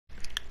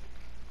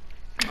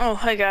Oh,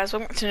 hey guys,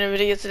 welcome to a new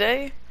video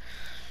today.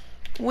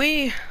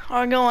 We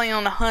are going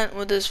on a hunt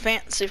with this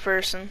fancy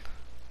person.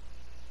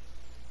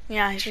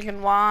 Yeah, he's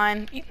drinking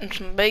wine, eating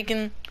some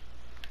bacon.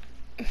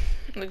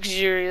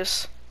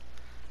 Luxurious.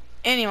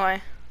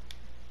 Anyway.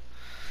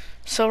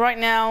 So right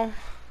now,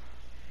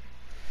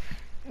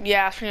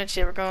 yeah, that's pretty much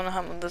it. We're going on a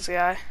hunt with this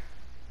guy.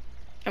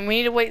 And we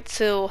need to wait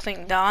till, I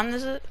think, dawn,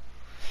 is it?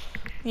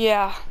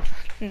 Yeah,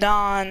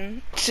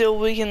 dawn, till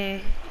we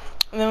can,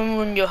 then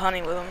we can go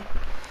hunting with him.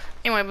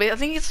 Anyway, but I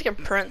think it's like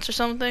a prince or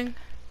something.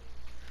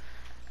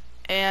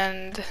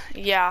 And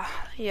yeah,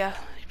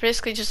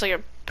 basically just like a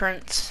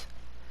prince.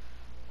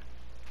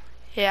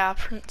 Yeah,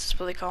 prince is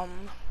what they call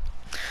him.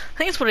 I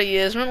think it's what he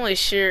is. I'm not really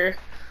sure.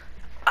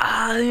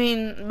 I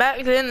mean,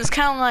 back then it's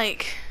kind of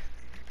like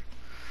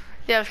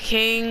they have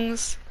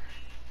kings,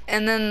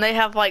 and then they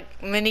have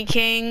like mini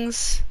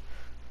kings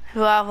who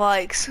have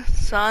like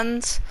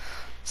sons.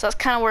 So that's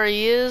kind of where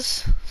he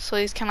is. So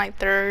he's kind of like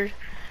third,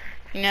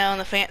 you know, in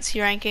the fancy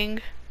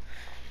ranking.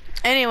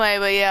 Anyway,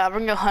 but yeah, we're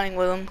gonna go hunting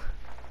with him.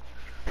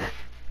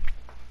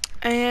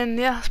 And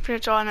yeah, that's pretty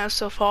much all I know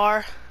so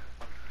far.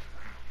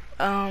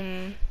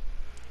 This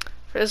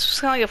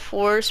was kind of like a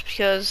force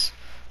because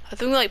I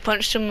think we like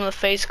punched him in the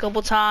face a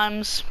couple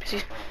times.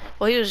 He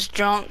was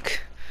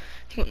drunk.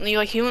 He wouldn't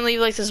leave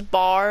like this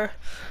bar,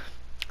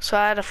 so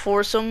I had to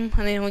force him,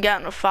 and then we got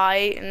in a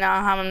fight, and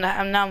now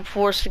I'm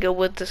forced to go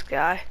with this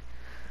guy,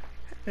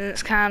 and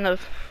it's kind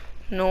of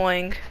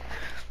annoying.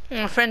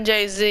 My friend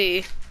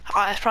Jay-Z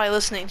is probably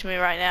listening to me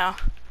right now.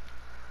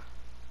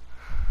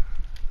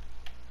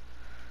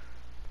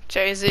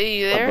 Jay-Z,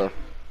 you there?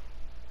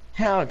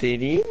 How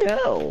did you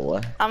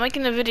know? I'm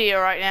making a video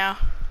right now.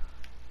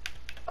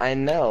 I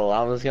know.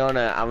 I was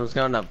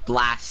gonna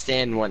blast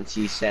in once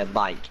you said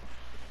like,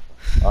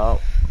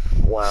 oh,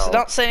 well. So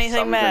don't say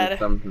anything bad.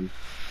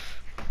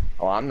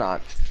 Oh, I'm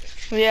not.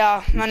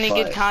 Yeah, I need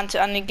good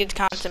content. I need good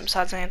content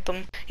besides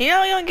Anthem. You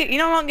know, you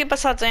don't get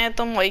besides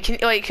Anthem. Wait, can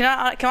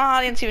my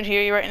audience even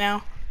hear you right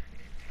now?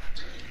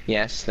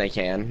 Yes, they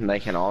can. They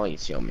can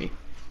always hear me.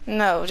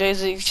 No,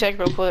 Jay-Z, check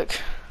real quick.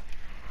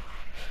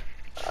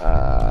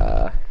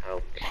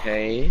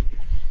 Okay.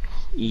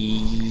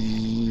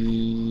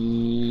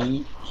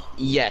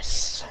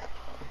 Yes.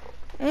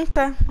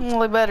 Okay,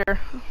 really better.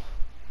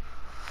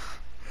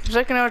 I'm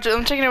checking over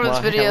this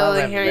video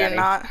to hear you or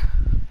not.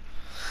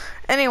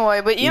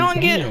 Anyway, but you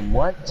don't get.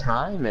 What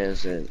time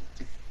is it?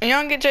 You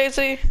don't get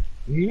Jay-Z.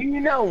 You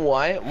know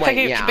what? Wait,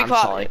 Okay, yeah, be I'm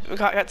quiet. sorry. We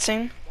got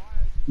seen.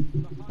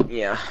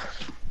 Yeah.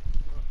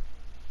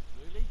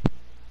 Really?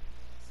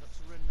 Such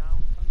a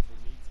renowned country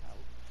needs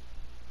help.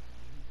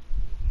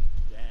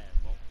 You dare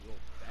mock your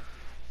betters.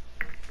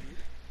 You?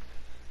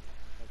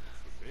 Heaven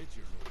forbid,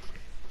 your lordship.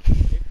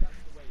 If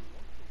that's the way you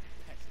want it,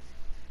 peasants,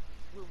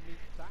 we'll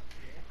meet back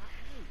here at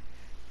noon.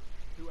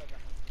 Whoever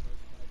has the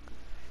most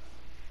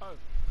ideas. Oh,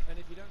 and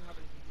if you don't have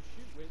anything to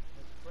shoot with,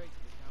 there's a crate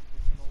in the camp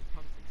with some old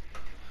hunting.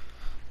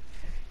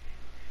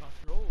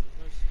 After all, there's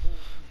no sport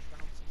in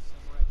trouncing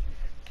somewhere who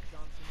hasn't a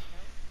chance in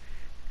hell.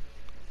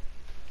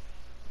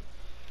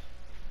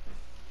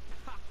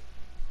 Ha!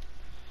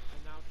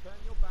 And now turn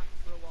your back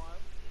for a while.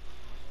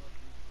 I know a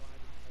few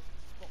quiet and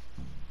pleasant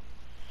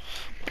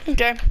spots.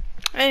 Okay.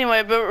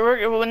 Anyway, but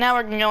now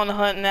we're going on the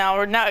hunt. Now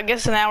I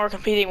guess now we're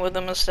competing with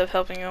them instead of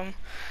helping them.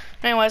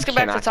 Anyway, let's get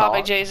back to the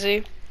topic,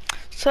 Jay-Z.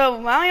 So,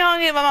 am I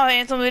gonna get my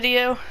Anthem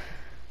video?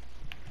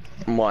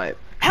 What?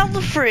 How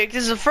the frick?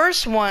 This is the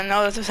first one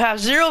to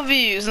have 0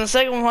 views, and the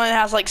second one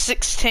has like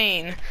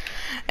 16.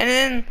 And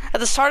then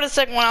at the start of the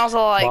second one, I was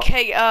all like,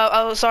 "Hey,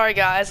 oh, sorry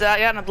guys, I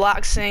got in a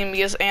black scene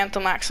because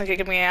Anthem accidentally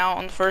kicked me out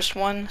on the first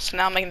one, so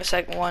now I'm making the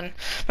second one."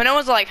 But no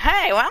one's like,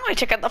 "Hey, why don't we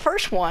check out the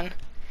first one?"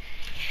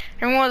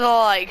 Everyone's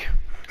all like,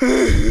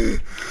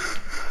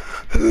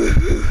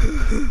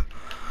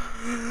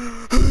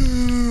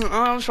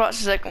 "Oh, let's watch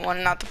the second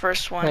one, not the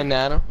first one." Hey,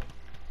 Nana.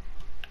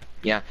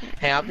 Yeah.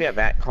 Hey, I'll be right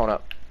back. Hold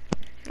up.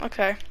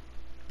 Okay.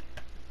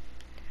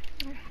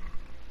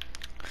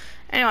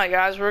 Anyway,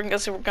 guys, we're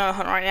gonna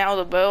hunt right now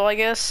with a bow, I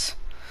guess.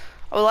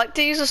 I would like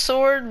to use a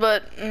sword,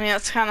 but I mean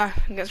that's kind of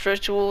against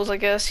rituals, I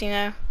guess, you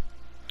know.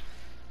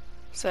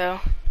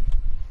 So,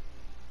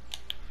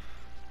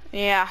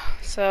 yeah.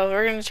 So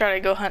we're gonna try to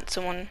go hunt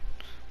someone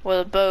with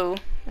a bow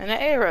and an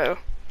arrow.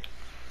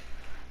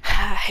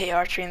 I hate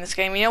archery in this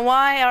game. You know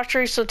why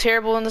archery is so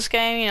terrible in this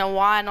game? You know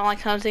why I don't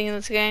like hunting in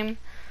this game?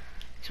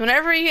 Because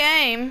whenever you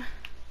aim,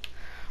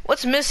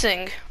 what's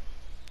missing?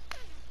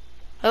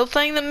 The little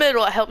thing in the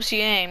middle that helps you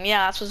aim.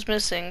 Yeah, that's what's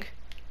missing.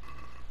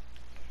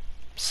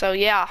 So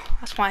yeah,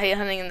 that's why I hate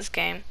hunting in this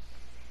game.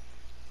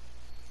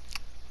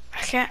 I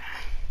can't.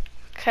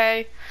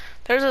 Okay,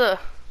 there's a.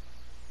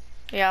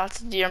 Yeah,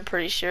 it's a deer. I'm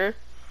pretty sure.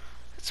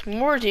 It's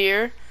more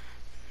deer.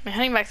 I mean,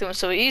 hunting back then was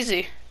so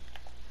easy.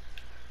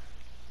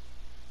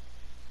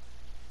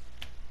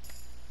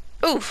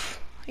 Oof.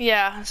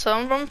 Yeah, so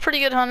I'm a pretty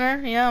good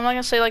hunter. Yeah, I'm not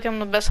gonna say like I'm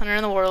the best hunter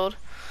in the world.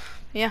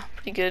 Yeah,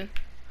 pretty good.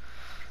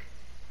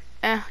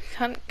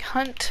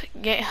 Hunted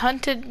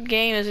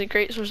game is a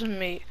great source of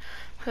meat.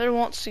 Whoever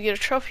wants to get a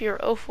trophy or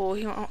offal,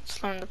 he wants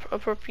to learn the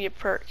appropriate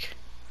perk.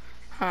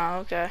 Oh,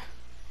 okay.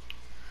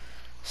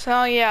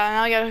 So yeah,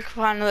 now I gotta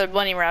find another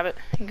bunny rabbit.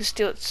 You can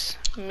steal its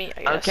meat,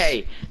 I guess.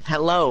 Okay,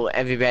 hello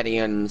everybody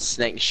in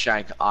Snake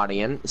Strike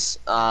audience.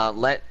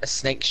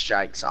 Snake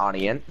Strike's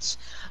audience.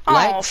 Oh,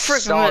 Let's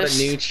frick, start a missed.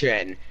 new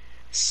trend.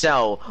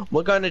 So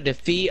we're gonna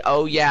defeat.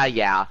 Oh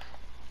yeah,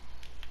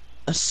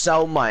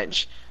 so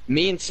much.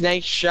 Me and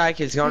Snake Strike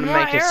is gonna More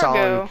make a hair song,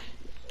 ago.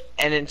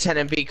 and it's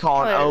gonna be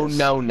called Oh, "Oh it is.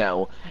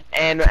 No."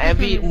 And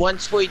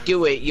once we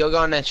do it, you're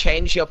gonna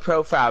change your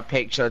profile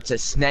picture to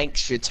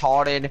Snake's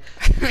retarded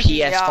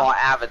PS4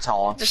 Yeah.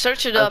 avatar. Just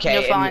search it up and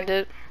you'll find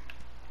it.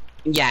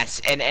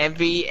 Yes, and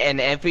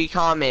every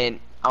comment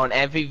on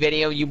every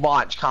video you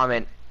watch,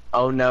 comment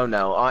 "Oh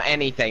no" or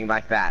anything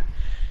like that.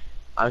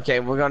 Okay,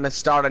 we're gonna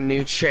start a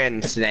new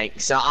trend,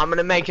 Snake. So I'm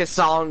gonna make a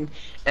song,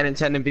 and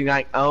it's gonna be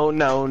like "Oh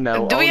no,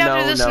 Do we have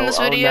to do this in this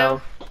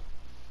video?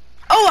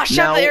 Oh, I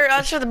shot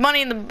the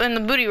bunny in the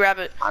booty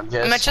rabbit. I'm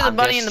I shot the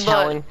bunny in the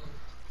butt.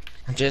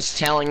 I'm just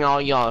telling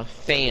all your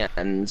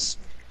fans.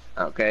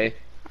 Okay.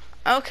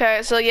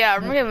 Okay, so yeah,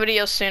 we're making a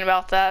video soon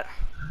about that.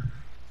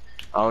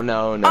 Oh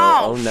no.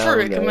 Oh, Oh no.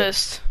 frick, I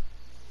missed.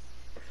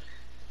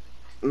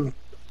 Can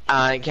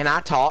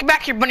I talk Get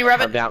back here, bunny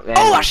rabbit. about that?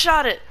 Oh, I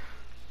shot it.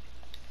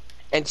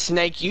 And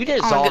Snake, you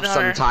good deserve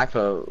some hunter. type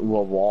of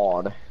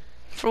reward.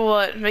 For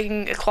what?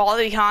 Making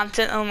quality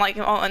content unlike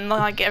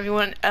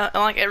everyone,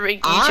 unlike every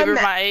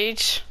YouTuber my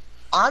age.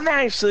 I'm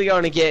actually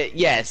gonna get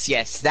yes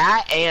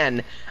that,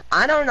 and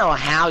I don't know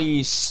how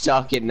you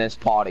stuck in this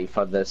party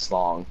for this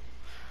long.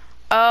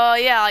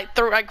 Yeah,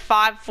 like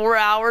 4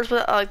 hours,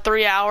 like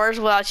 3 hours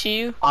without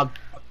you. I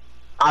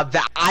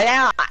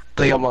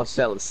actually almost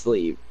fell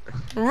asleep.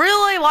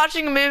 Really?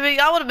 Watching a movie?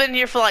 I would have been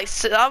here for like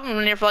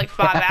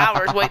 5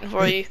 hours waiting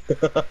for you.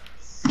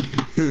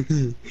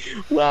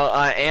 Well,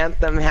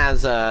 Anthem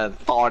has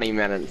 40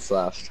 minutes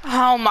left.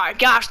 Oh my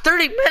gosh,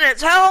 30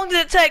 minutes? How long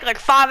did it take? Like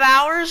 5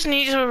 hours? And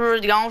you just were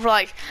gone for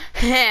like,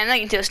 I'm not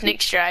gonna do a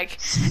sneak strike.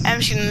 I'm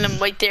just gonna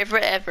wait there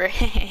forever.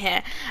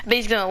 But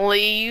he's gonna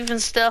leave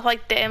and stuff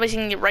like that. But he's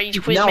gonna get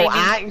rage quit. No,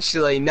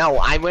 maybe. no.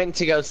 I went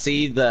to go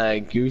see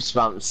the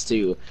Goosebumps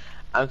too.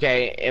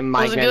 Okay, in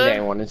my Was it good good? day,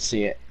 I want to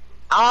see it.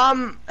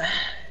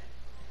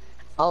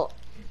 Oh,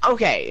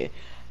 okay.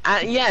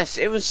 Yes,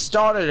 it was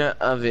started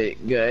of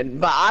it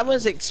good, but I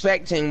was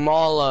expecting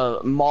more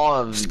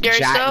of Scary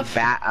Jack stuff?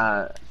 Jack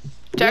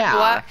Jack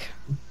Black?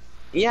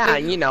 Yeah,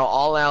 you know,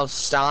 all else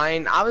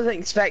Stein. I was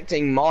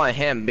expecting more of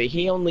him, but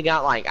he only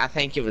got like, I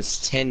think it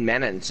was 10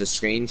 minutes of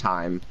screen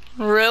time.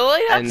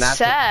 Really? And That's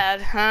sad.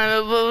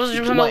 It was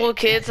just some Wait. little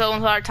kids the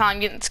entire time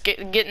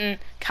getting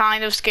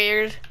kind of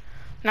scared.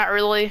 Not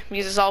really,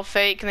 because it's all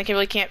fake, and you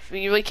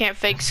really can't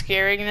fake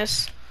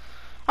scariness.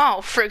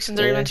 Oh, frick, since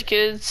they're a Yeah. bunch of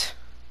kids.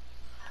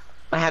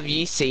 Have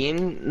you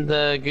seen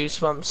the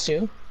Goosebumps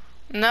too?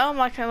 No,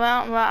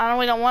 I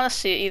really don't want to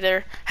see it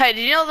either. Hey,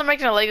 did you know they're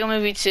making a Lego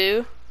movie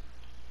too?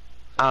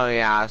 Oh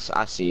yeah,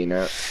 I seen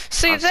it.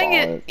 See, I the thing saw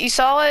is, it. you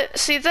saw it.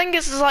 See, the thing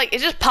is like,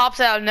 it just pops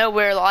out of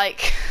nowhere.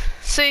 Like,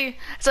 see,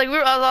 it's like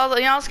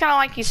it's kind of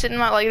like you sitting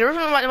like there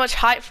wasn't much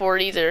hype for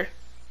it either.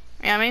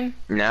 You know what I mean?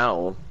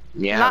 No.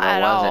 Yeah, Not there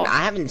at wasn't. all.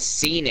 I haven't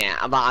seen it,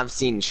 but I've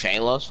seen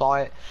trailers for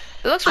it.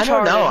 It looks I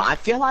don't know.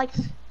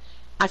 retarded.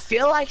 I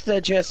feel like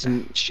they're just.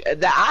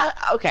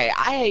 Okay,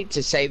 I hate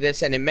to say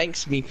this, and it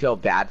makes me feel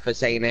bad for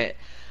saying it,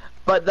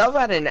 but they're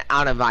running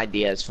out of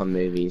ideas for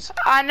movies.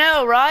 I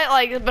know, right?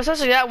 Like,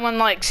 especially that one.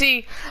 Like,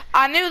 see,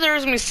 I knew there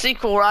was gonna be a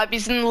sequel, right?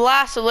 Because in the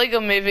last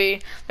Lego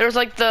movie, there was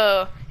like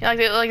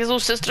like his little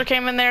sister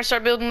came in there and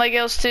started building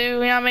Legos too. You know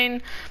what I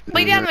mean? But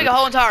he didn't make a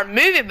whole entire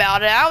movie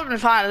about it. I would have been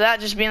fine with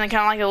that just being like,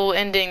 kind of like a little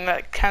ending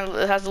that kind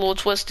of has a little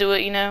twist to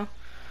it, you know?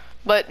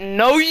 But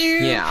no,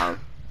 Yeah.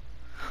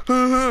 Hey,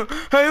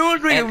 I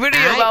want to make a And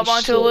video about a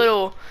bunch of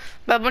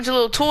actually-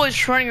 little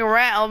toys running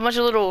around, a bunch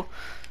of little,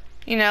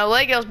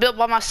 Legos built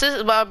by my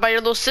sister, by your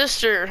little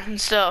sister and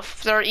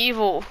stuff. They're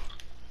evil.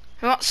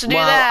 Who wants to do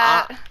Well,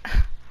 that?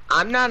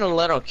 I'm not a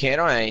little kid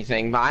or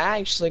anything, but I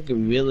actually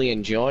really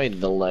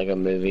enjoyed the Lego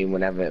movie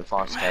whenever it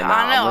first came out.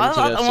 I know. went to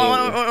go see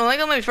it. When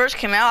Lego movie first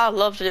came out, I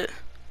loved it.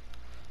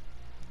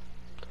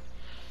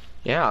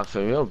 Yeah,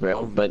 for real,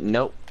 bro. But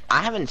nope.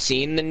 I haven't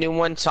seen the new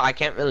one, so I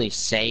can't really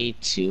say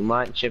too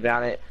much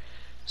about it.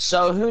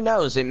 So who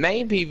knows? It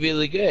may be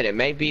really good. It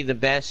may be the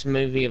best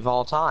movie of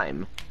all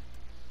time.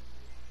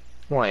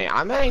 Wait,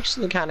 I'm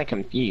actually kind of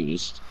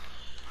confused.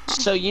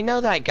 So you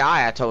know that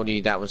guy I told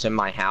you that was in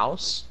my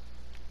house?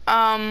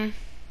 What?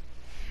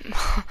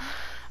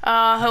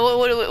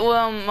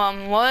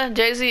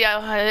 Jay-Z?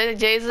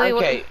 Jay-Z?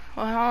 Okay.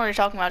 What are you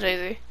talking about,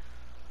 Jay-Z?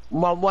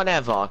 Well,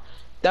 whatever.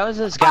 There was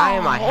this guy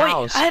in my Oh, wait,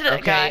 house. I had that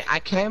Okay, guy. I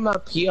came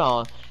up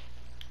here.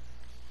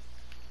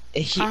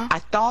 Huh? I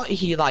thought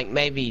he like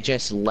maybe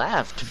just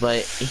left,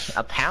 but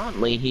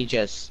apparently he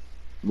just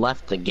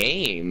left the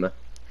game.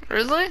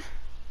 Really?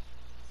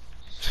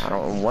 I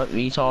don't know what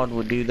retard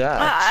would do that.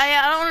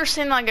 I don't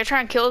understand, like, they're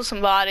trying to kill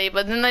somebody,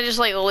 but then they just,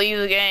 like, leave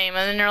the game,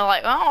 and then they're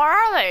like, oh, where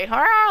are they? Where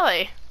are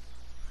they?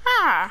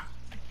 Ah.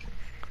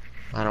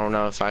 I don't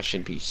know if I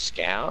should be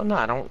scared.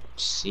 I don't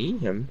see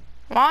him.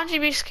 Why don't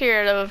you be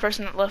scared of a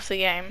person that left the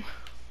game?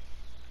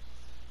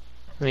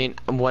 I mean,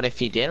 what if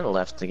he didn't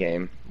left the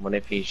game? What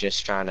if he's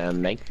just trying to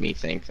make me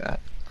think that?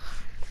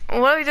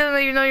 What if he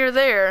doesn't even know you're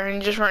there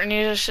and you're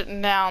just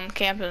sitting down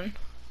camping?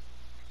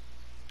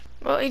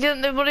 Well, he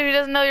didn't. What if he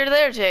doesn't know you're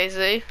there,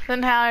 Jay-Z?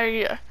 Then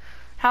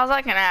how's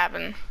that gonna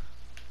happen?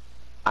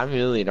 I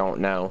really don't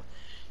know.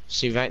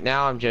 See, right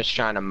now I'm just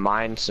trying to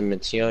mine some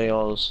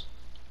materials.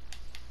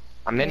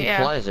 I'm in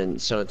Yeah.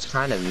 Pleasant, so it's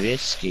kind of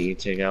risky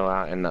to go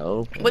out in the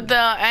open. With the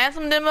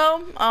Anthem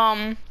demo,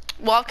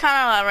 well, I've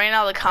kind of ran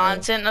out of the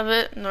content of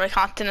it. The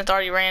content that's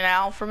already ran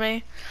out for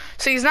me.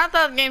 See, it's not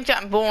that the game's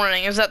gotten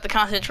boring, it's that the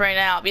content's ran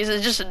out, because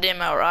it's just a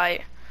demo,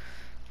 right?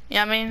 You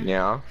know what I mean?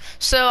 Yeah.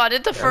 So I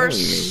did the I know what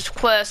you first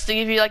quest to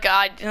give you like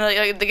I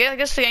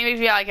guess the game gives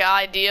you like an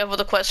idea of what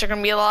the quests are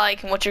gonna be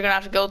like and what you're gonna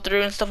have to go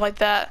through and stuff like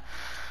that.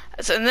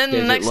 So, and then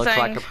Does the next it look thing,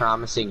 like a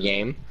promising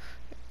game?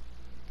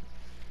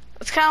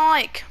 it's kind of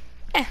like,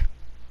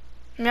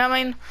 you know what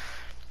I mean?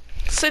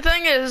 So the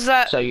thing is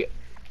that So you,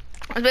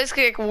 it's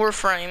basically like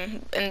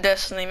Warframe and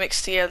Destiny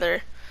mixed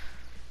together.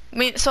 I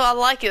mean, so I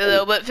like it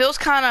though, but it feels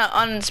kind of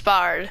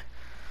uninspired.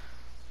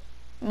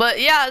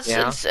 But yeah,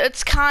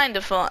 it's kind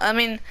of fun. I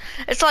mean,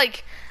 it's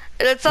like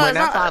it's Whenever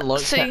not. I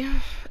look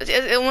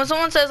When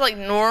someone says like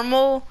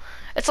normal,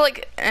 it's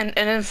like and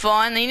then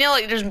fun. You know,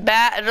 like there's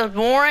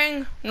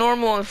boring,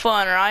 normal, and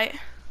fun, right?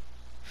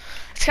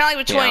 It's kind of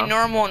like between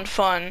normal and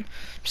fun.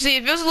 See,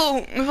 it feels a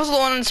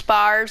little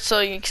uninspired, so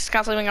it's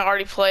kind of something I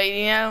already played,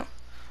 you know.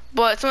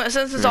 But since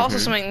it's also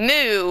something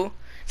new,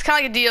 it's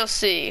kind of like a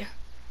DLC.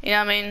 You know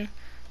what I mean?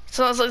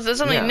 So it's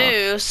something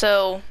new,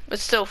 so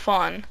it's still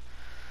fun.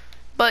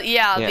 But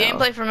yeah, the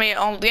gameplay for me, the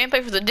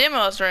gameplay for the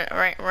demos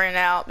ran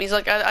out because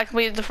like I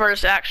completed the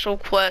first actual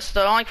quest,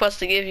 the only quest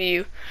to give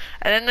you,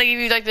 and then they give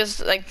you like this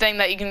like thing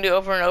that you can do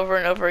over and over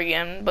and over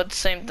again, but the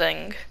same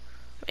thing.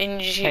 And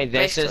you hey,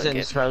 this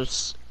isn't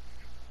supposed.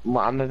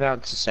 What I'm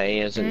about to say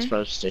isn't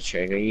supposed to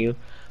trigger you,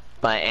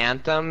 but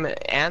Anthem,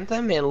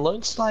 it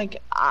looks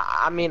like.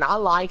 I mean,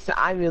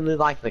 I really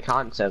like the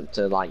concept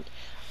to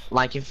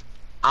like if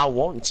I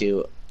want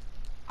to.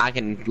 I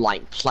can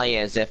like play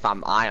as if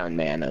I'm Iron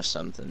Man or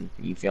something.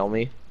 You feel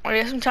me? Or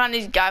yeah, sometimes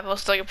these guys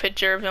post like a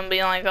picture of him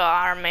being like, oh,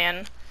 Iron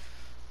Man.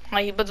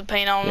 Like he puts the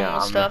paint on him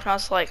and stuff, and I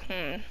was like,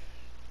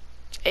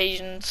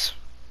 Asians.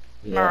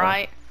 Am I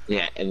right?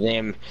 Yeah, and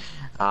them.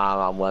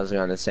 I was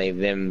gonna say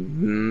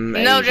them.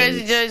 No,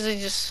 Asians.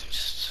 Jay-Z,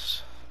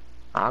 just.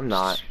 I'm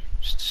not.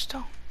 Just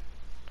don't.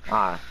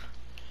 I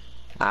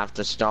have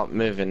to stop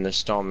moving. The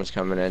storm is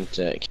coming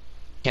into.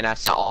 Can I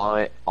saw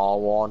it all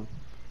one?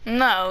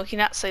 No, you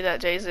cannot say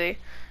that, Jay-Z.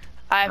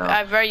 I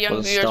have very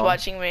young viewers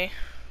watching me.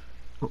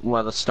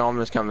 Well, the storm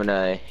is coming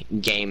to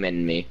game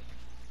in me.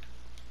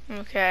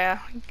 Okay,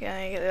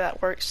 that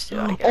works too,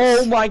 I guess.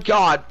 Oh my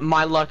god,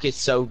 my luck is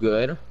so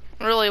good.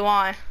 Really,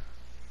 why?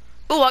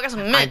 Ooh, I got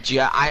some mint.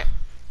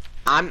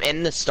 I'm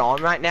in the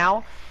storm right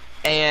now,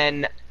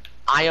 and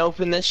I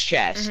opened this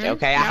chest,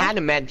 okay? I had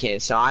a med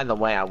kit, so either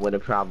way I would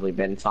have probably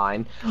been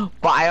fine.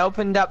 But I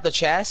opened up the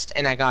chest,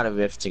 and I got a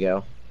rift to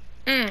go.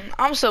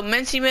 I'm so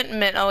minty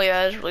mint. Oh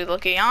yeah, that's really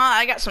lucky.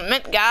 I got some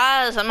mint,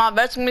 guys, and my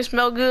bet's gonna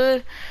smell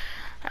good.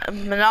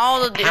 And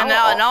all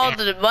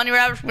the bunny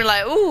rabbits be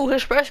like, ooh,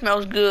 his breath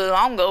smells good.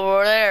 I'm gonna go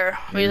over there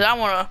because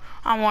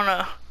I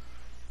wanna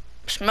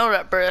smell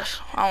that breath.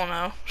 I don't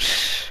know.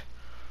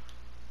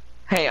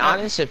 Hey,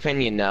 honest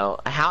opinion though,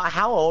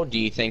 how old do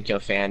you think your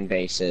fan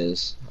base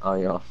is? Oh,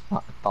 your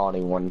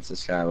 41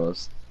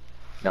 subscribers.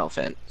 No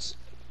offense,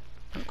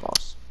 of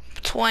course.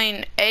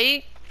 Between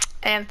 8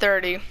 and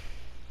 30.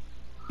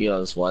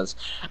 Viewers was.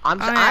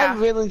 I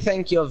really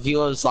think your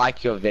viewers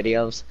like your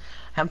videos.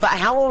 But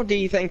how old do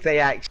you think they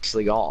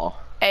actually are?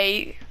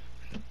 8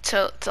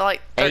 to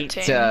like 13. 8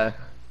 to...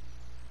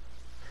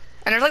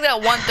 And there's like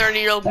that one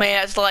 30-year-old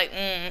man that's like,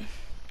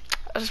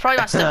 It's probably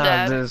my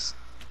stepdad.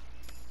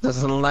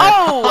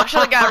 Oh, I should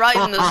have got right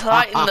in the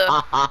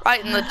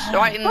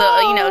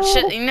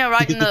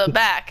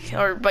back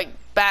or like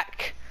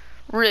back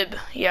rib.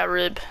 Yeah,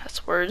 rib. That's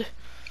the word.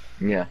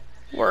 Yeah.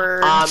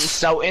 Words.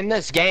 So in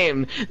this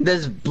game,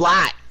 this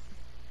black,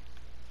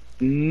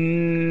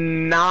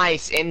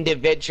 nice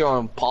individual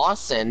in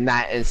Boston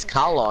that is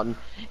Colin,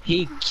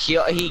 he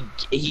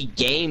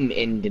game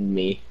ended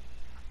me.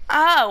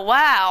 Oh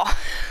wow.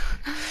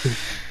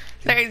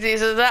 Jay-Z,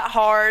 is that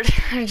hard?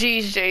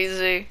 Jeez,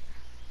 Jay-Z.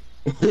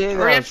 We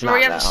have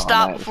to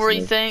stop before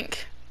you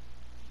think.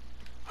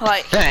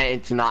 Like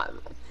it's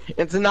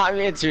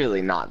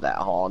really not that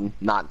hard.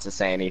 Not to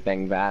say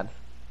anything bad.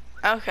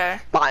 Okay.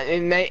 But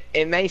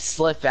it may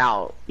slip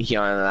out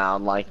here and now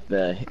like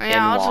the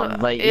N1,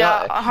 but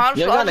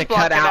you're gonna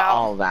cut out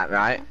all that,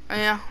 right?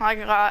 Yeah,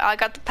 I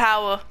got the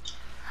power.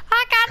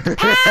 I got the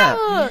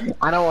power.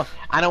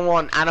 I don't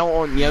want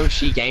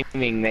Yoshi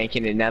Gaming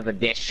making another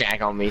diss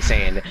track on me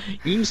saying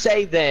you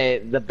say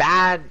the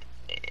bad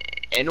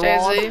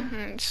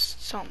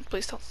N1.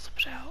 Please don't slip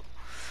it out.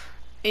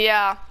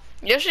 Yeah.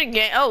 Yoshi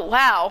Game. Oh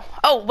wow.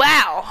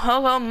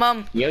 Oh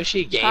mum.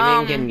 Yoshi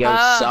Gaming can go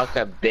suck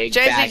a big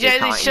bag of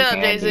cotton shut up,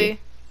 candy. Jay-Z.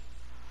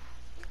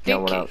 Yeah,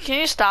 what up? Can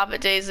you stop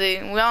it, Daisy?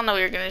 We all know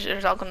what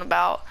you're talking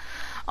about.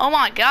 Oh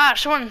my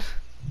gosh, someone.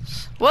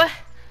 What?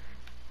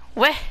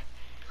 What?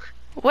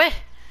 What?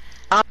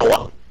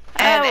 Oh,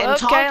 and Oh, okay,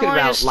 talking let me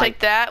about just like take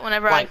that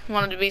whenever like- I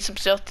wanted to be some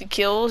stealthy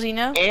kills, you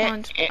know?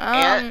 in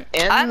I the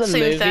didn't see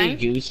movie anything.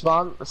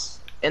 Goosebumps.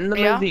 In the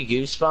Yeah. movie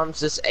Goosebumps,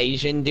 this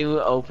Asian dude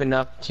opened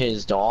up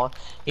his door.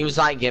 He was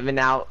like giving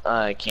out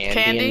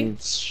candy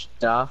and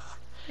stuff.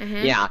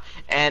 Mhm. Yeah,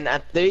 and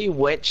 3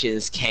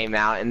 witches came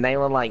out, and they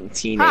were like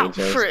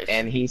teenagers. frick.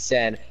 And he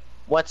said,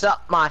 "What's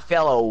up, my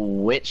fellow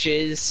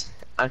witches?"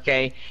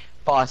 Okay.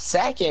 For a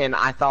second,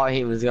 I thought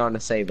he was going to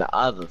say the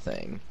other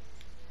thing.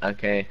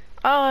 Okay.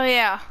 Oh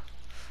yeah.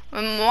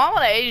 Why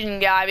would an Asian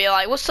guy be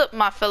like, "What's up,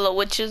 my fellow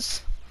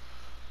witches"?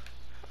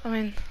 I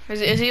mean,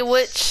 is he a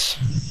witch?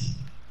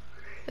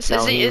 Is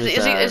No, he he was,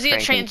 is he a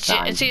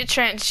Frankenstein. is he a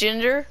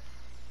transgender?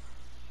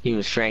 He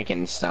was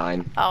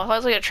Frankenstein. Oh, I thought he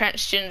was like a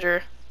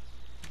transgender.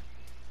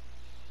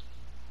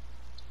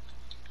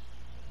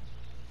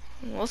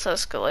 Well,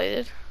 that's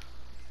escalated.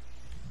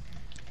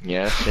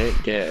 Yes, it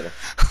did.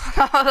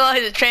 I thought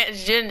he was a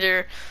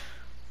transgender.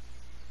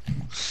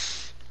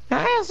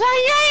 I say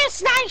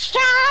yes, nice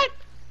shot.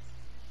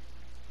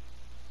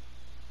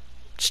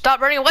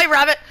 Stop running away,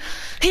 rabbit!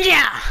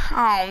 Yeah!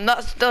 Oh,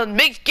 no,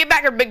 big, get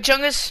back here, Big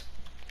Chungus!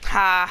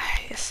 Ah,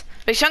 yes.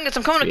 Big Chungus,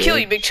 I'm coming to kill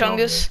you, Big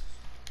Chungus.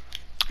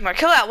 I'm gonna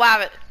kill that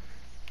rabbit.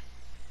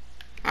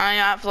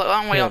 I'm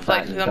waiting on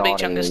Flex. He's gonna Big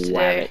Chungus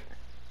today.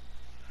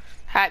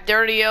 That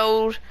dirty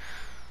old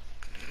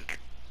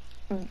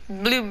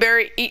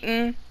blueberry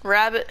eating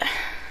rabbit.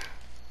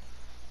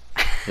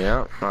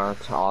 Yeah,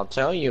 I'll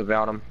tell you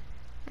about him.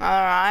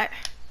 Alright.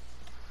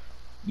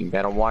 You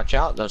better watch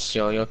out, they'll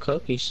steal your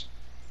cookies.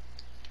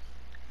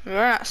 They're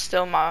not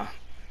steal my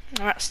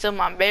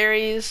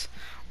berries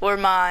or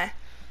my,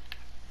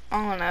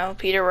 I don't know,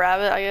 Peter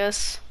Rabbit, I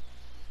guess.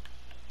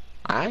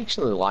 I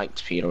actually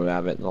liked Peter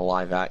Rabbit, the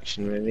live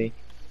action movie.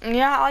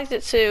 Yeah, I liked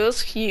it too. It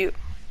was cute.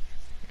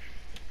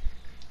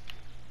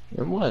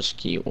 It was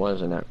cute,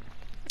 wasn't it?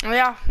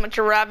 Yeah, bunch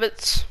of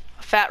rabbits,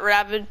 a fat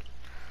rabbit.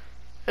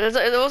 It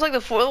was like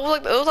the four.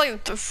 It was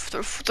like the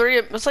three.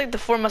 It was like the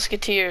 4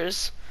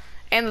 Musketeers,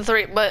 and the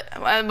 3. But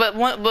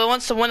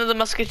once one of the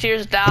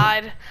Musketeers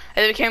died,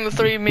 it became the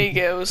 3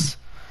 Amigos.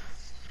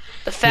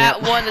 The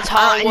fat one, the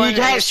tall one, you and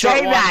the can't short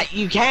say one. that.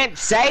 You can't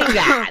say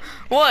that.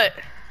 What?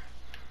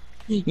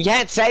 You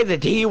can't say the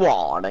D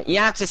word. You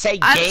have to say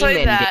I'd game say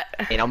ended that.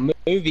 and a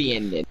movie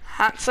ended.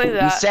 I'd say You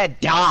that. said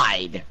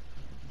died.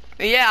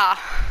 Yeah.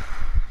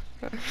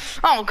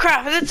 Oh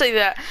crap! I did say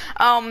that.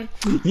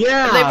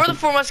 Yeah. They were the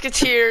 4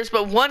 Musketeers,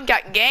 but one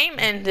got game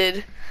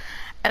ended,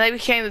 and they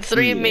became the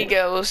 3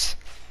 Amigos.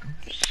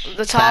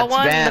 The tall That's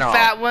one, better. the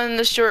fat one,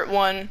 the short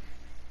one.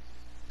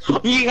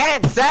 You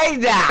can't say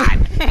that.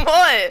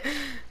 What?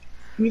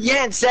 You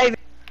can't say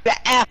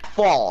the F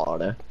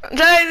word.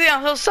 Daisy,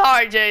 I'm so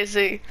sorry,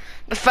 Daisy.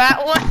 The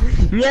fat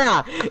one?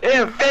 Yeah,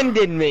 it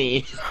offended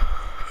me.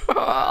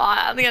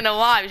 I think I know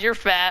why, because you're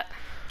fat.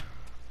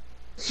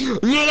 You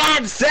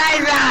can't say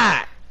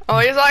that. Oh,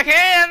 yes I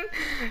can.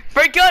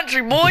 Free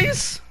country,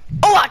 boys.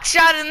 Oh, I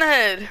shot it in the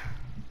head.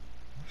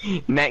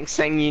 Next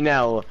thing you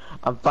know,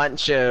 a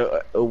bunch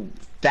of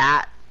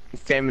fat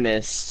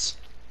feminists,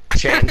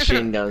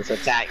 transgenders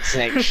attack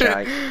Snake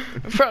Shark.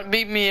 Front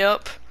beat me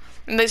up.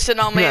 And they sit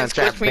on me Yeah, and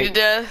squish me to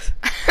death.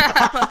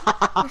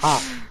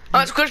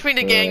 Oh, squish me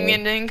to gang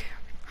ending.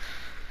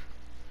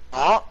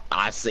 Oh,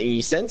 I see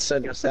you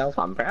censored yourself.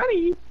 I'm proud of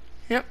you.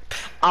 Yep.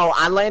 Oh,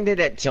 I landed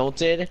at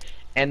Tilted,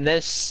 and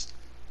this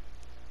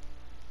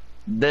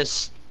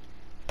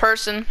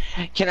Person.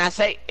 can I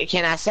say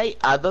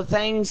other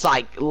things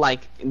like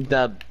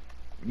the,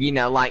 you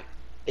know, like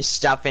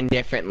stuff in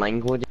different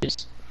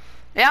languages?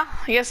 Yeah,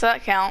 I guess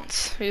that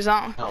counts. He's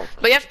on. Oh.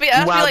 But you have to be, it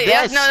has to be Well, like, it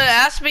has, this- no, it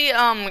has to be,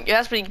 it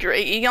has to be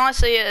great. You can only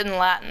say it in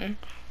Latin.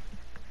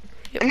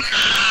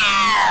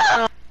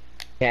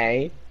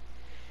 Okay.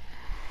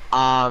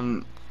 I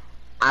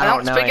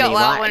don't know speak any out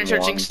loud when Latin you're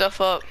searching ones.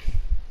 stuff up.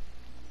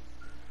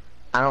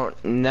 I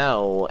don't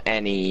know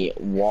any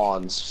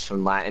words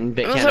from Latin,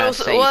 but Well, can I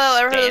so- say well,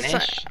 I heard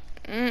Spanish?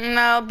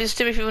 No, because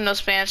too many people know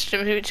Spanish.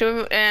 And you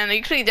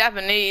can speak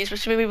Japanese, but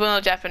too many people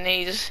know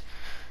Japanese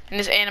in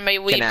this anime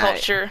weeb Can I-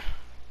 culture.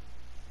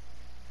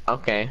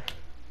 Okay.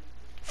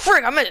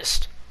 Frick, I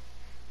missed.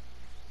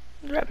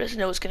 The rabbit doesn't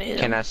know what's gonna hit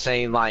him. Can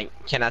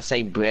I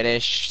say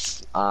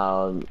British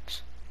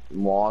words?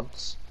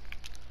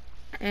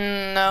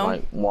 No.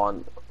 Like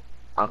one.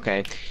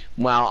 Okay.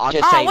 Well, I'll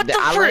just Oh, say what the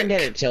that I frick?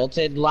 landed at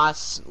Tilted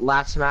last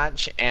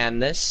match,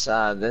 and this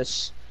Oh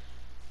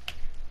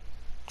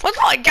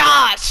my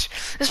gosh!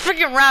 This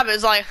freaking rabbit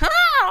is like,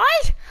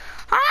 what?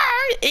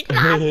 Eat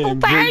my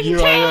blueberry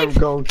cake!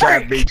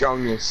 Frick.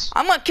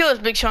 I'm gonna kill this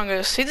Big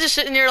Chungus. He's just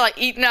sitting there like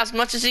eating as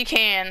much as he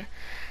can.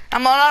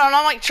 I'm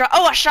like,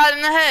 oh, I shot him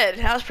in the head.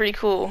 That was pretty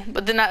cool.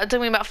 But then it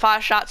took me about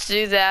 5 shots to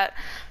do that.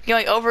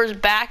 Going over his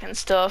back and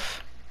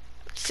stuff.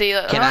 See,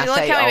 Can I look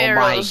say, how many oh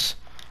my- arrows.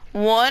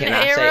 1 Can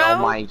I arrow, say, oh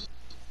my?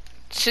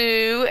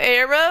 2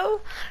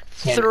 arrow,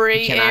 Can-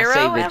 3 can I say arrow,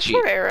 that and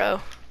you- 4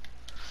 arrow.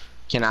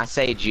 Can I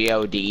say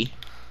G-O-D?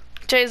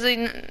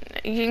 Jay-Z,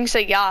 you can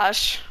say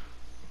gosh.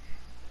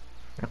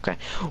 Okay.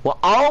 Well,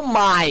 oh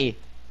my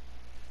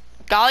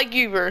Golly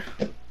goober.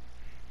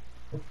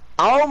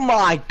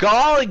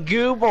 golly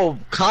google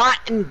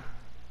cotton.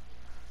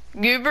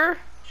 Goober?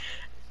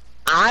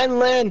 I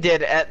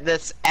landed at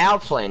this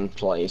airplane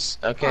place,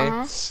 okay?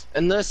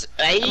 And this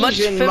Much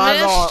Asian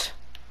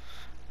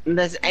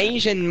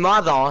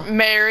mother, feminist?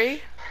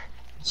 Mary.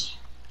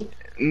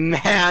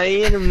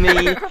 married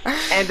me,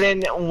 and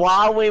then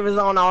while we was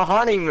on our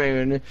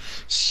honeymoon,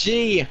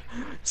 she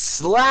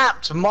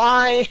slapped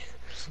my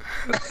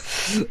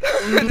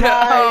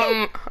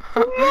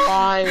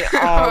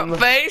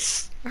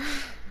Face?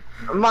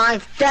 my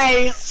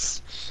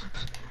face.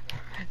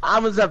 I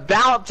was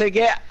about to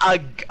get a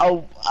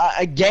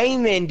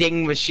game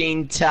ending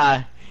machine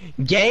to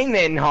game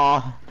in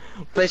her,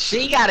 but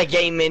she got a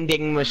game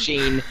ending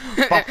machine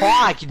before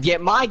I could get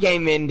my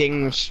game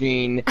ending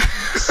machine.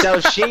 So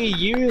she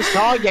used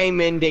her game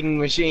ending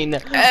machine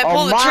Pull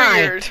on the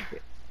mine. trigger.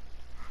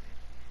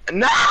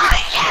 No,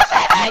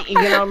 you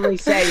can only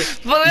say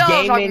What are y'all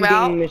game talking ending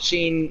about?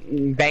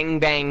 machine, bang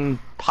bang,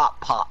 pop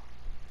pop.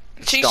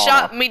 She Stop.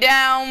 shot me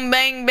down,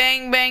 bang,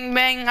 bang, bang,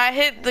 bang. I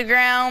hit the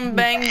ground,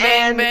 bang,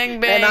 bang, bang,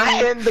 bang. And I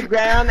hit the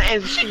ground,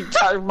 and she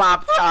took my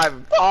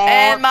private parts.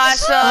 And my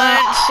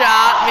son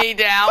shot me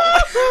down.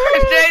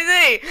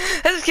 Jay-Z,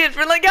 this kid's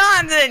really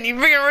gone then. You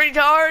freaking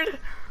retard.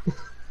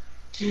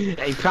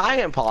 A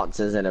private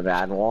parts isn't a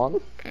bad one.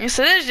 Yes,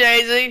 it is,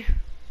 Jay-Z.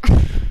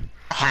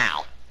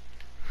 How?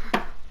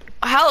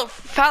 How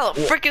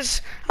the frick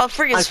is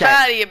Okay.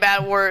 fatty a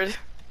bad word?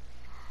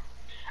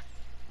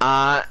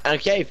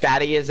 Okay,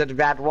 fatty isn't a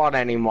bad one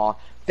anymore.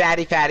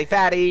 Fatty, fatty,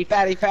 fatty,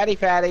 fatty, fatty,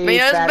 fatty, I mean,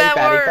 that's a fatty, bad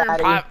fatty, word.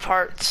 fatty. Private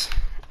parts.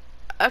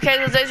 Okay,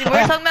 so Daisy, what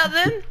are you talking about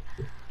then?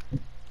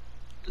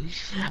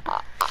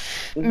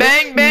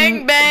 Bang,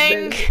 bang,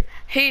 bang.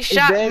 He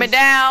shot me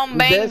down.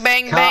 Bang,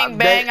 bang, bang,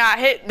 bang. I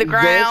hit the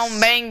ground.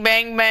 Bang,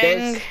 bang,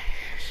 bang.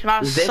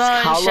 My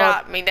son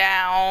shot me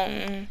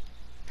down.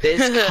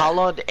 This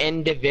colored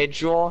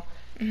individual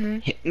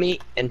hit me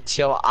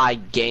until I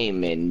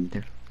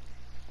game-ed.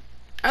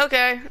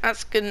 Okay,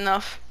 that's good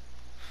enough.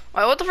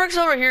 Wait, what the frick's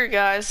over here,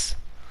 guys?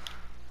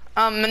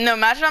 No,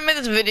 imagine I made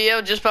this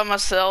video just by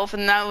myself,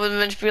 and that would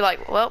just be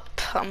like, well,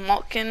 I'm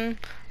walking,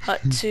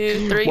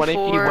 2, 3, 4. What if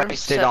you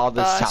wasted all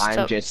this time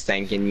step. just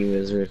thinking you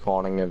was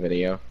recording a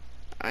video?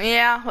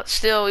 Yeah, but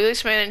still, we at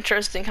least made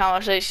interesting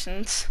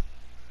conversations.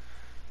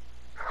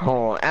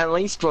 Oh, at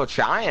least we're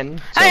trying.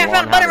 Hey, I to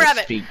found a learn bunny how to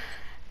rabbit! speak.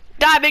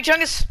 Die, Big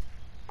Chungus!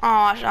 Oh,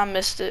 I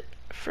missed it.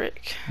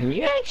 Frick. Can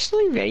you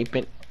actually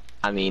vaping?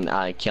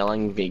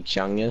 Killing Big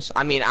Chungus.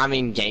 I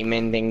mean, game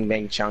ending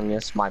Big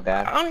Chungus. My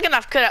bad. I'm gonna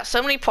have to cut out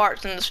so many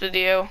parts in this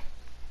video.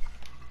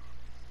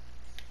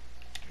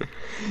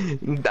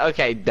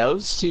 Okay,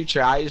 those 2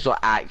 tries were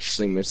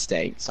actually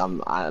mistakes.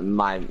 I'm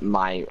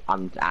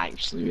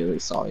actually really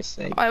sorry,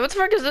 Snake. Wait, what the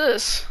frick is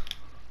this?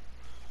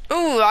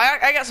 Ooh,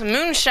 I got some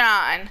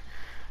moonshine.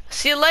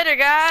 See you later,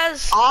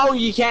 guys. Oh,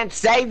 you can't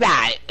say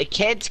that. The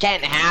kids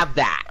can't have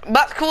that.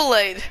 About the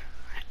Kool-Aid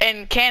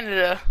in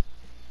Canada.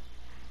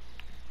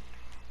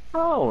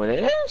 Oh, it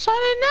is?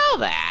 I didn't know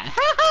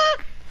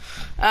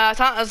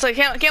that. So I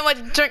can't wait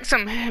to drink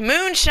some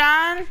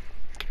moonshine.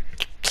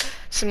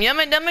 Some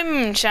yummy dummy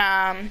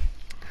moonshine.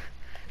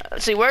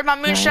 Let's see, where's my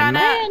moonshine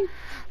at?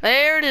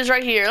 There it is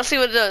right here. Let's see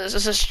what it does.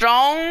 It's a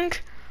strong,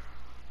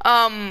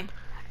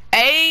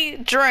 a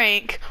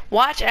drink.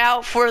 Watch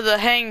out for the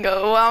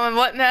hango.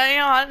 What? No,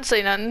 I didn't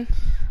say nothing.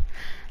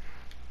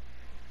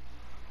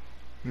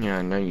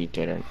 Yeah, no, you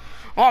didn't.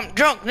 Well, I'm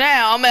drunk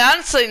now. I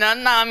didn't say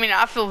nothing.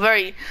 I feel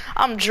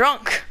I'm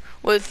drunk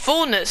with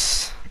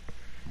fullness.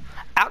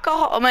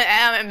 Alcohol,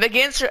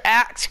 begins to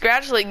act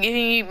gradually,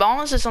 giving you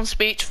bonuses on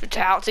speech,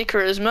 vitality,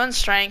 charisma, and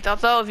strength.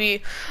 Although if you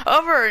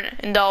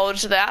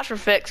overindulge, the after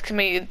effects can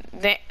be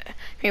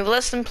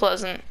less than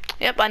pleasant.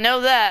 Yep, I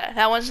know that.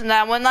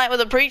 That one night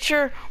with a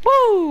preacher.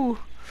 Woo!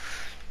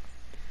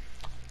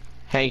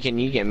 Hey, can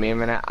you give me a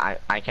minute?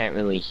 I can't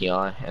really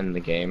hear in the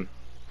game.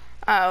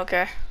 Oh,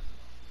 okay.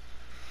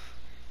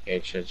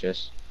 It should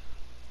just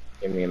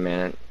give me a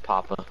minute,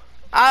 Papa.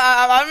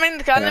 I didn't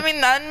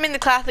mean the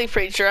Catholic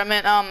preacher. I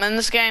meant in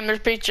this game there's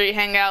a preacher you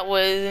hang out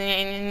with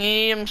and you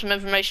need him some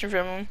information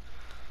from him.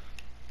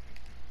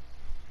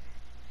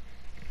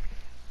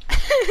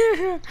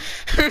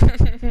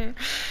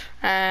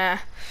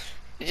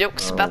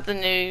 Jokes about the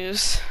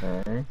news.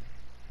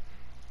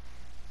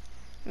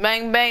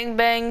 Bang bang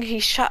bang, he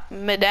shot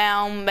me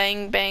down.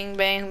 Bang bang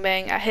bang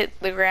bang, I hit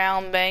the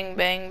ground. Bang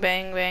bang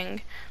bang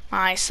bang,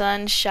 my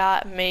son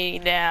shot me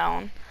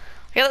down.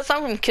 Yeah, that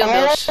song from Kill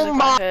Bill stuck in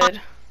my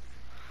head.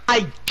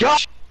 My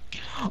gosh!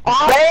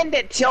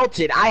 Bandit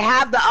tilted. I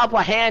have the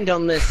upper hand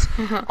on this.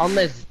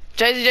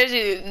 Jay-Z, this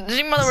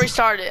is mother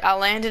restart it. I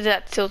landed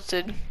at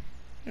tilted.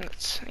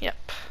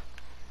 Yep.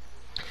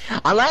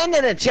 I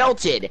landed at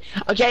tilted.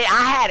 Okay,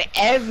 I had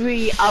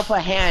every upper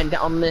hand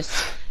on this.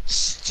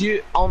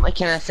 Can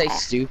I say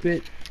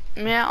stupid?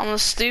 Yeah, on the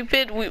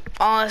stupid.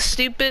 On a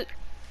stupid.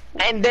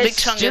 And this Big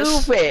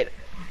Chungus. stupid.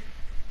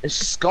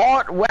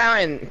 Scott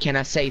wearing, can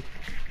I say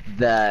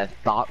the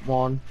thought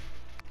one?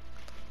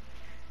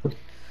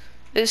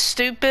 This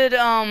stupid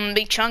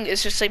Big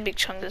Chungus. Just say Big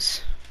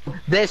Chungus.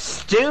 This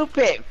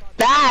stupid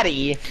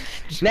fatty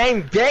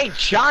named Big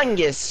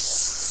Chungus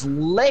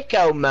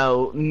Slicko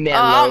Mellow.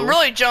 I'm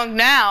really drunk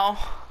now.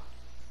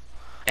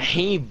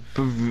 He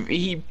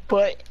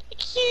put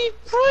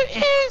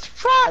his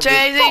private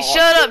Jay-Z,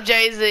 shut up,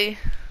 Jay-Z.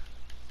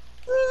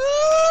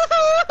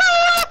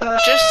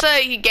 Just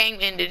say he game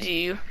ended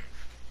you.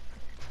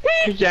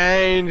 He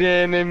gained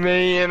into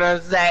me and I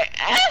say,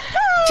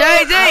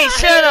 Jay-Z,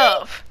 shut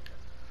up.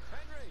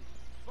 Henry,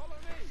 follow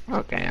me.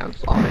 okay, I'm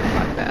sorry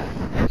about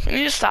that. Can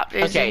you just stop,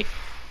 Jay-Z? Okay.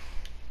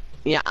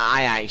 Yeah,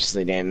 I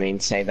actually didn't mean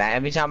to say that.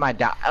 Every time I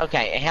die.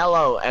 Okay,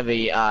 hello,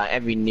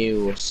 every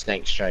new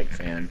Snake Strike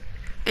fan.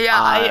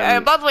 Yeah,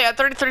 by the way, I have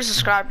 33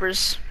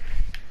 subscribers.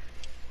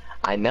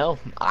 I know.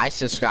 I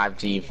subscribed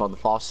to you for the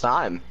first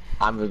time.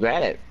 I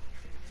regret it.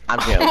 I'm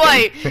joking.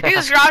 Wait, you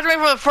subscribed to me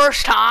for the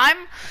first time?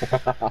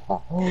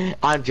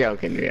 I'm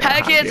joking, dude.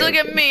 Hey kids, look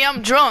at me.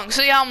 I'm drunk.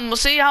 See how I'm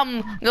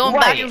going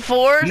back and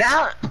forth?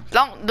 Now,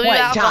 Don't do wait,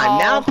 alcohol. time.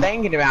 Now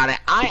thinking about it,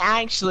 I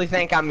actually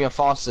think I'm your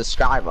first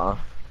subscriber.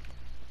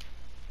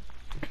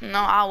 No,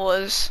 I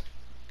was.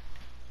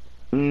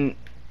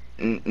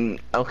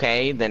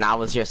 Okay, then I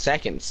was your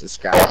second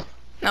subscriber.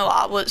 No,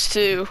 I was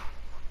too.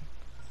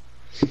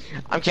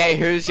 Okay,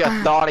 who's your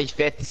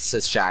 35th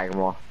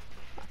subscriber?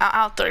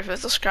 I have 35th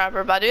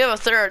subscriber, but I do have a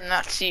third, and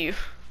that's you.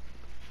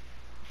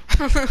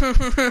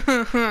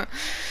 I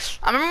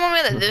remember when we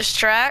had a diss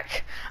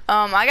track.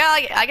 I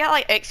got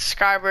like 8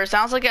 subscribers.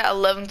 I was like at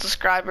 11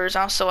 subscribers.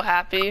 I was so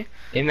happy.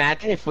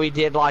 Imagine if we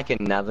did like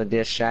another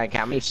diss track.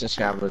 How many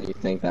subscribers do you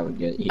think that would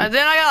get you? And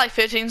then I got like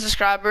 15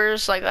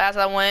 subscribers, like as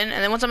I went.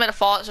 And then once I made a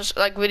Fallout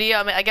like video,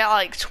 I got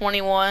like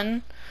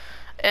 21.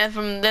 And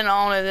from then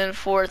on and then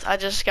forth, I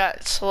just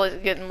got slowly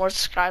getting more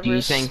subscribers. Do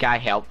you think I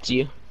helped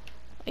you?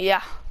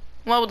 Yeah.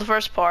 Well, with the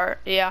first part,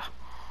 yeah.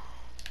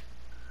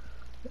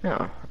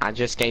 No, I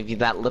just gave you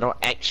that little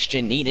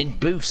extra needed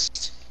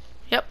boost.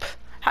 Yep.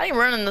 How you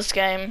running this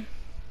game?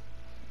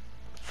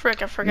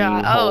 Frick, I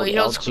forgot. You Oh, hold he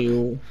holds.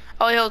 L2.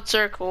 Oh, he holds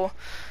circle.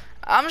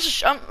 I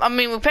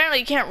mean, apparently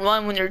you can't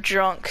run when you're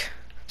drunk.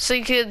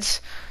 See,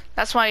 kids,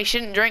 that's why you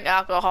shouldn't drink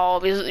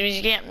alcohol because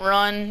you can't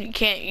run. You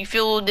can't. You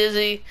feel a little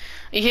dizzy.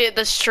 You hit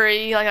this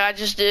tree like I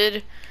just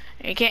did.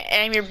 You can't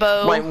aim your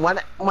bow. Wait,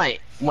 what?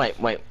 Wait.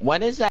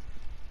 What is that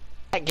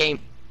game?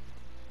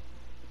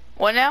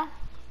 What now?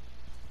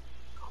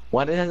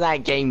 What is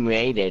that game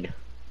rated?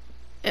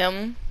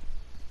 M.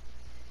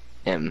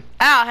 M.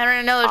 Ow! I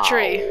ran another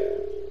tree.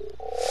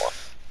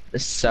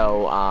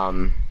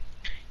 So,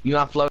 you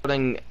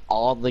uploading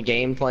all the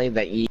gameplay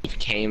that you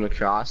came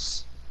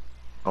across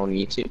on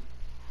YouTube?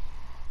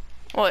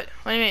 What?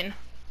 What do you mean?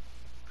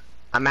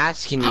 I'm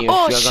asking you.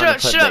 Oh, if you're shut gonna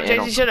up, put shut up, the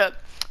Daisy, shut up.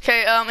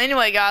 Okay,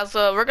 anyway, guys,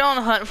 we're going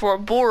to hunt for a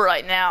boar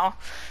right now.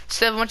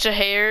 Instead of a bunch of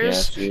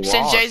hares. Yes, you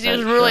Since are, Jay-Z was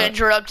thank really you.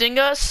 interrupting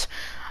us.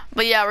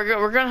 But yeah,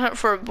 we're gonna hunt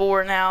for a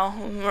boar now.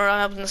 We're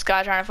up in the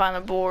sky trying to find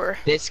a boar.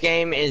 This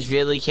game is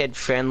really kid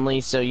friendly,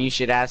 so you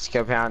should ask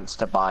your parents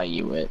to buy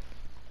you it.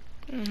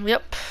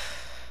 Yep.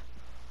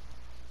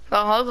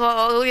 I'll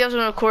have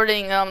been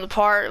recording the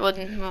part with.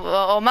 I'm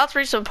about to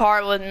reach the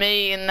part with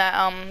me and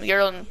that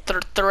girl and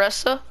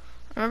Theresa.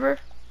 Remember?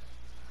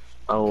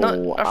 Oh,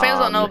 No, our fans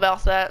don't know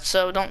about that,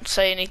 so don't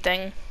say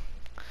anything.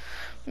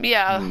 But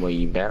yeah. Well,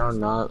 you better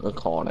not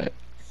record it.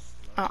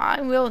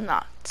 I will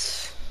not.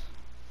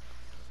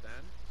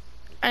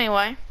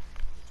 Anyway.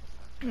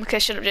 Okay,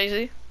 shut up,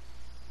 Jay-Z.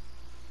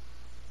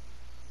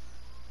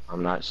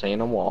 I'm not saying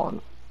a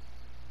word.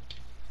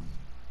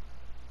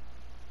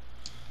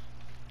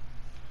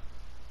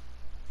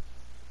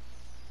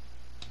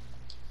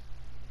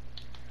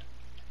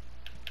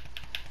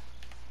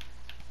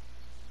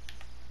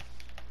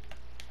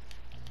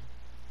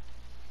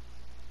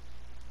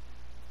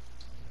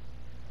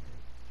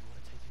 You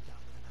want to take him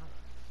down with an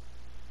arrow?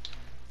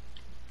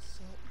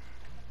 So,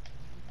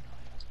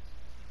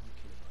 won't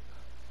kill him like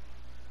that.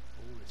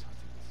 Always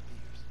hunting with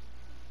spears.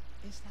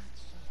 Is that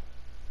so?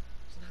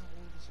 So now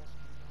all of a sudden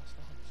you're a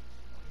master huntsman,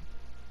 are you?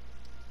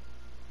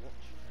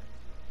 Watch and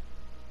learn.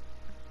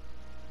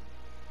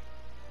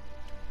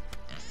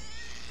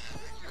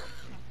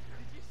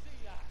 Did you see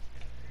that?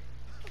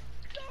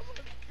 That was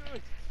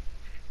good.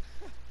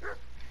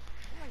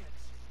 Quiet.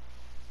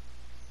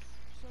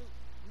 So,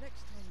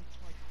 next time you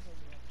try to tell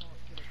me I can't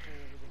kill a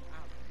boar with an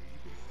arrow, you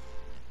can...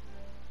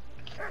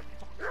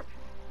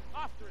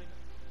 After him!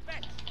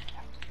 Fetch!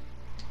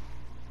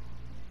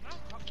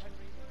 Mount up,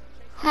 Henry.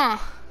 Chase Huh.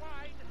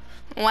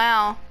 swine!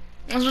 Wow.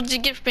 That's what you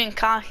get for being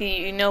cocky,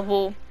 you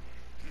noble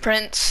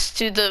prince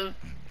to the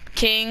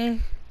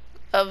king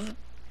of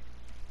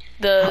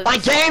the... I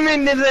came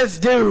into this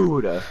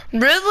dude!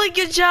 Really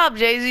good job,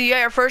 Jay-Z. You got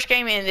your first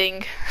game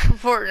ending.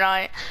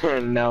 Fortnite.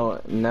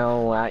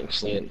 no,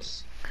 actually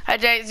it's... Hey,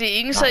 Jay-Z,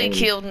 you can say you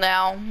killed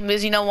now.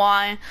 Because you know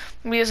why?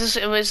 Because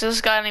it was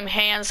this guy named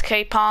Hans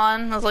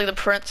Capon. That's like the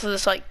prince of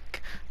this, like,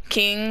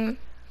 king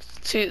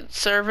to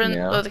servant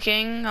Yeah. of the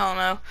king. I don't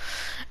know.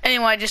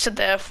 Anyway, I just said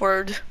the F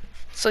word.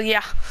 So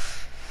yeah.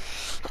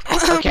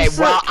 Okay,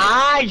 So- well,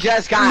 I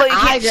just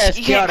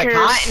killed a curse.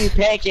 cotton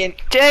picking.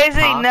 Jay-Z,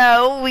 Huh?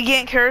 no, we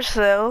can't curse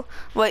though.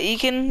 But you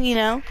can, you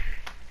know.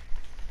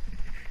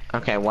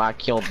 Okay, well, I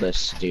killed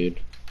this dude.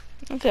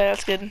 Okay,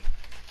 that's good.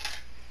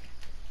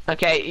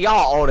 Okay,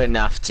 y'all old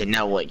enough to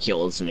know what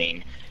kills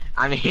mean.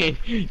 I mean,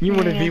 you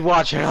wouldn't be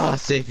watching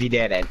us if you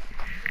didn't.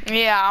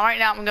 Yeah, right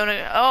now I'm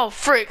gonna. Oh,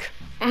 frick.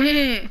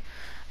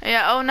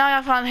 Yeah. Oh, now I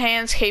gotta find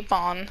Hans cape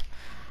on.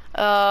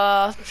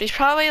 He's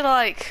probably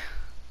like.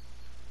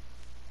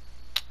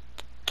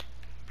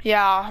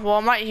 Yeah. Well,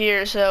 I'm right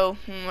here, so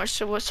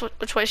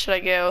which way should I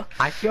go?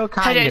 I feel Hey,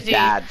 kind of Jay-Z,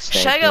 bad.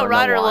 should I go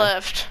right or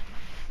left?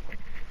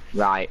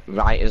 Right.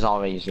 Right is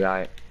always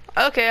right.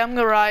 Okay, I'm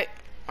gonna go right.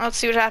 Let's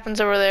see what happens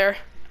over there.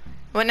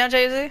 What now,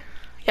 Jay-Z?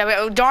 Yeah,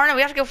 oh, darn it,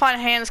 we have to go find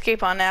a Hans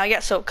cape on now. I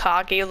got so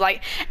cocky. He was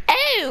like,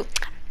 oh,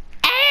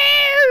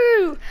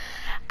 oh,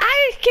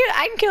 I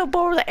can kill a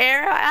boar with an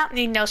arrow. I don't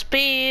need no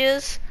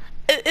spears.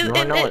 No,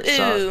 I know it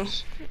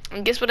sucks.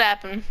 And guess what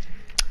happened?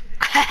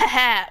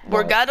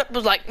 Where got up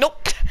was like,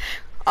 nope.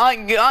 I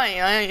don't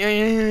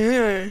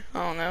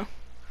know.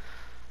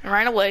 And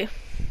ran away.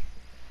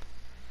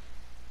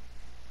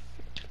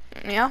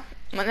 Yeah.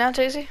 What now,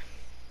 Jay-Z?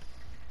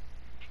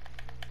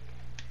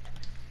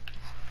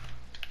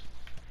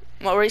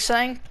 What were you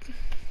saying?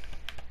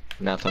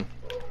 Nothing.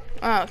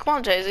 Oh, come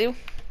on, Jay-Z.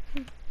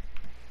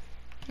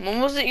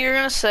 When was it you were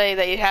gonna say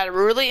that you had to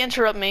really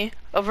interrupt me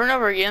over and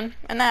over again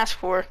and ask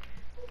for?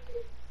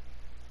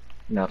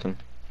 Nothing.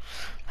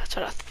 That's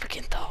what I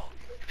freaking thought.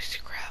 Piece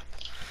of crap.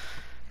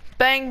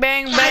 Bang,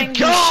 bang, My bang!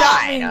 You God!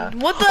 shot me.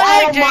 What the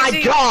heck, Oh my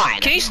Jay-Z?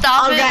 God! Can you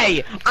stop it?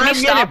 Okay, Can I'm you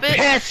stop getting it?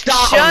 pissed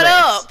off. Shut on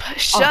up!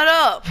 this. Shut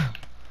up!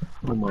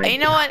 Oh my Hey, you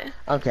know what?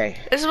 Okay.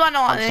 This is what I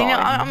don't want. I'm You know,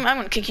 sorry. I'm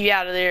gonna kick you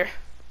out of there.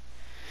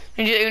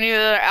 You do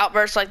another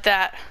outburst like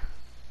that.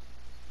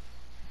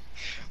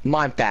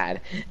 My bad.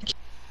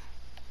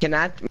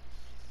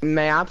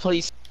 May I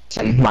please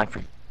send my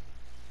friend?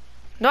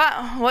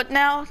 What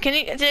now? Can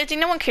you?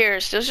 No one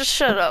cares. Just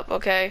shut up,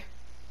 okay?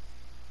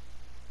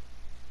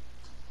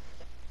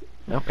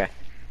 Okay.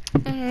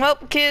 Well,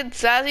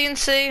 kids, as you can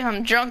see,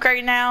 I'm drunk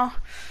right now.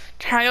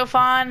 Trying to go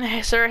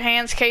find Sir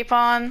Hans cape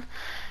on.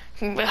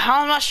 I'm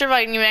not sure if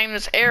I can even aim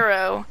this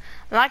arrow,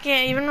 and I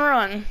can't even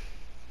run.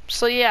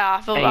 So yeah,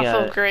 I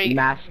feel great.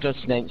 Master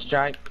Snake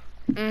Strike.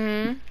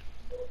 Mhm.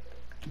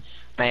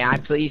 May I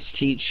please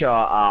teach your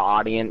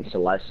audience a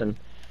lesson?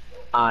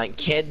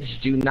 Kids,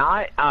 do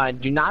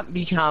not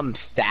become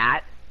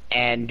fat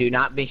and do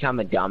not become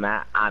a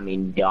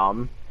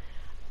dumb.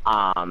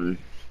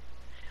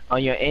 Or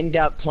you end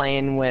up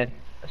playing with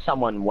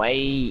someone way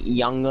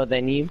younger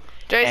than you.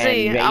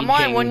 Jay-Z, I'm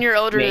only 1 year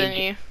older than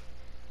you.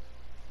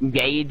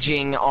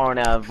 Engaging on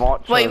a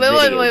virtual Wait.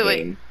 video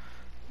game.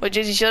 Wait,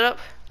 Jay-Z, shut up.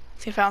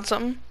 See, you found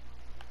something?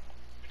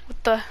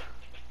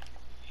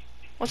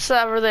 What's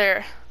that over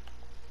there?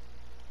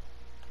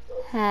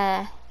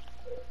 Huh.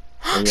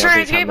 Sir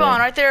Hans cape on,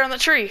 right there on the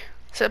tree.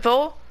 Is that a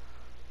pole?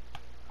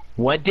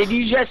 What did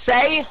you just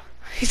say?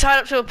 He's tied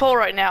up to a pole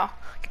right now.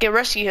 Go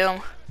rescue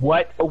him.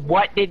 What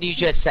did you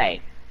just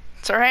say?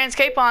 Sir Hans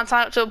cape on,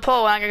 tied up to a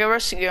pole, and I gotta go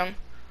rescue him.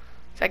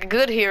 He's like a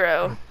good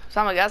hero.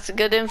 Sounds like that's a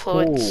good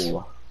influence.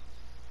 Ooh.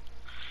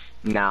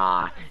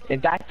 Nah,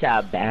 that's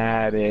a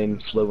bad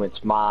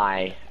influence,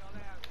 my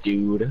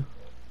dude.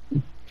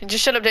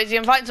 Just shut up, Daisy.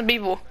 I'm fighting some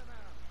people.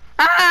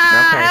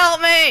 Ah! Okay.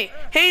 Help me!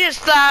 He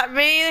just slapped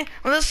me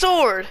with a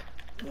sword.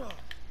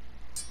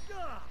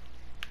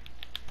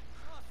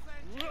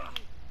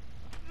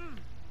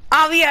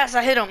 Oh yes,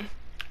 I hit him.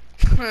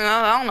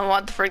 I don't know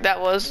what the frick that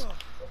was.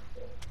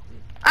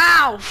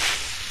 Ow!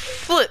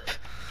 Flip.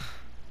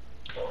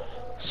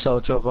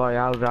 Soldier boy,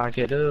 I'll rock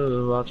it.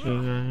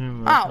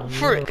 Oh,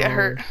 frick, that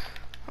hurt.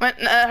 That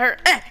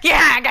hurt.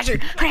 Yeah, I got you.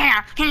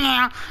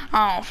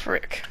 Oh,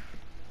 frick.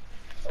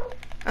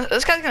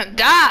 This guy's gonna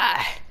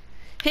die.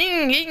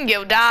 He can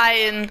go die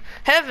in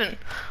heaven.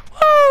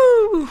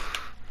 Woo!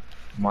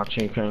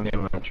 Watching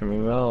me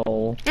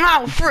roll.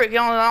 Oh, frick, he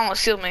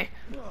almost killed me.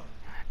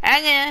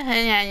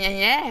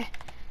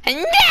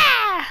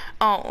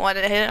 Oh, what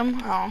did it hit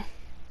him? Oh.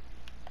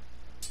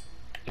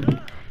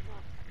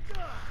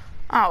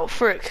 Oh,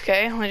 frick,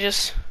 okay, let me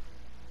just...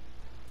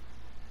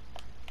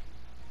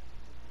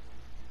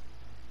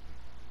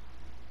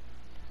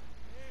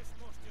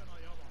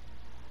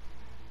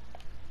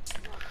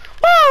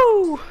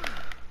 Woo!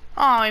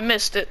 Oh, he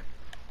missed it.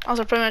 That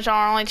was pretty much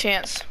our only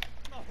chance.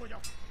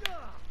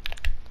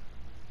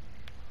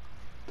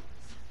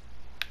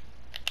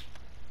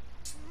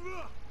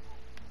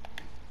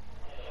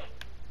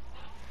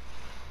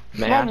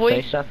 May Come on, I boy.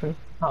 say something,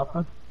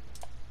 Papa?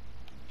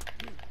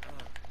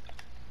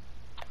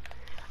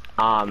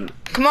 Come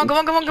on.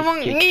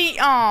 Yeet.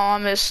 Oh, I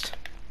missed.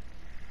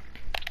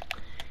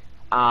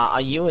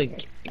 Are you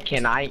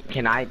can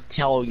I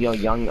tell your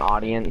young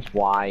audience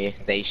why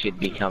they should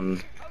become...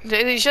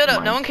 Jay-Z, shut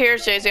up. No one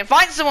cares, Jay-Z. I'm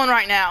fighting someone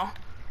right now.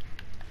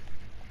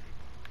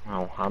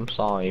 Oh, I'm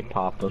sorry,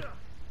 Papa.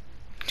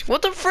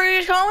 What the frick are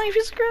you calling me,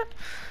 piece of crap?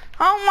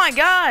 Oh my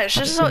gosh!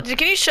 This is so,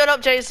 can you shut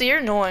up, JC? You're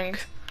annoying.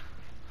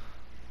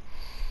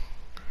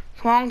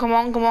 Come on, come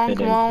on, come on,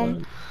 come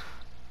on.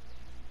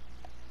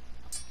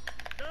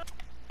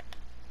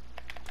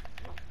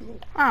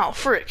 Oh,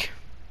 frick.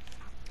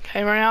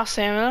 Okay, running out of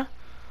stamina.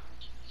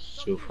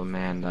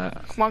 Superman,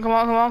 that. Come on, come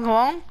on, come on, come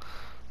on.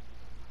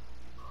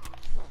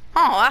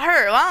 Oh, that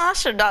hurt. Well, I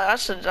should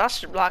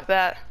block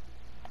that.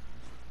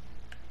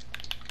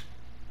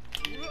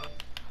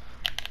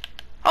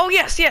 Oh,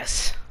 yes,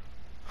 yes.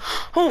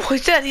 Oh,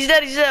 he's dead, he's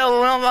dead, he's dead.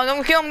 Oh, no, I'm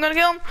gonna kill him, I'm gonna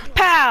kill him.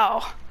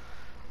 Pow!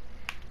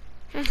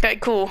 Okay,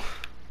 cool.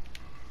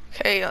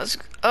 Okay, let's,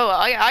 oh,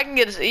 I can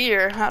get his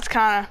ear. That's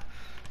kind of,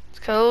 it's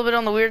kind of a little bit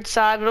on the weird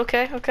side, but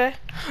okay, okay.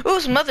 Ooh,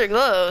 some leather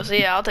gloves.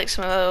 Yeah, I'll take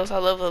some of those. I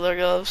love leather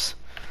gloves.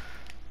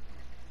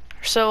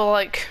 So,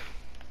 like,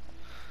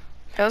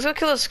 okay, let's go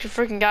kill this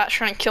freaking guy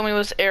trying to kill me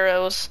with his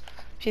arrows.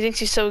 He thinks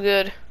he's so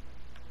good.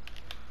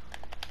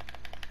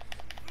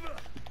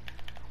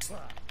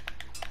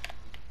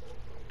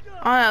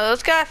 I don't know,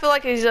 this guy I feel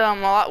like he's a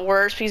lot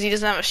worse because he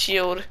doesn't have a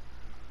shield.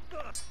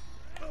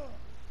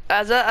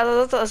 Is that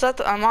am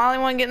I the only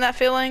one getting that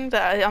feeling?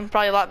 That I'm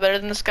probably a lot better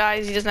than this guy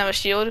because he doesn't have a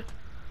shield?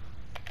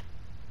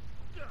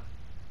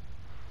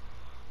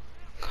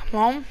 Come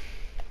on.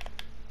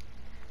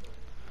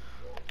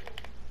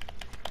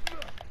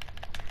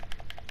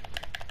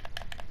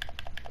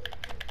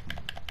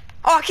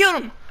 Oh, I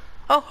killed him!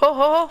 Oh, oh,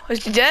 oh, oh,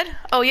 is he dead?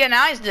 Oh yeah,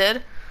 now he's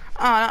dead.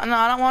 Oh, no,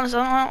 I don't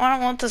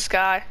want this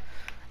guy.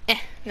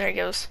 There he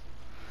goes.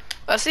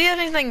 Let's see if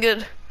anything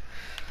good.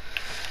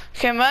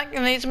 Okay, I'm back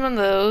and need some of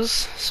those.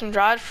 Some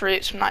dried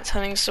fruit, some knight's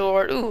hunting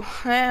sword. Ooh,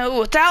 yeah,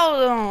 ooh,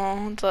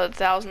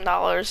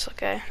 $1,000.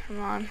 Okay, come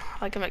on.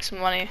 I can make some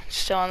money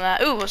just selling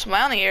that. Ooh, some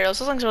bounty arrows.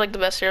 Those things are like the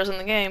best arrows in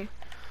the game.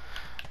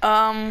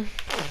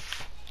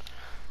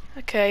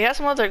 Okay, got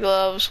some leather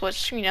gloves,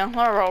 which, you know,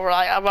 are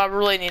alright. I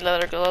really need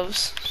leather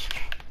gloves.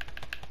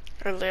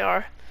 There they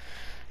are.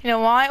 You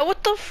know why? Oh,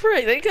 what the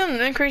frick? They can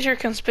increase your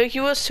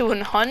conspicuous to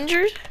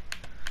 100?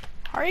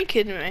 Are you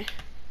kidding me?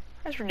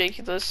 That's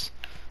ridiculous.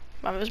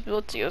 My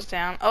visibility goes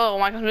down. Oh,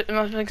 my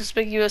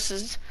conspicuous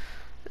is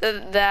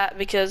that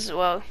because,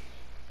 well,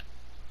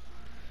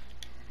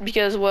 you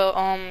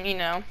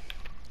know, I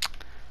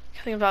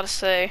think I'm about to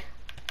say.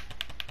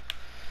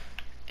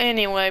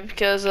 Anyway,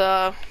 because,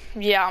 yeah,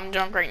 I'm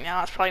drunk right now.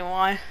 That's probably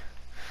why.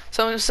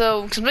 So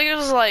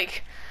conspicuous is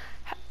like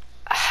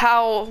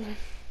how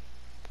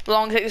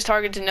long it takes this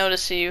target to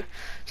notice you.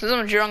 Since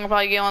I'm drunk, I'm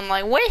probably going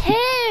like,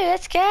 woohoo,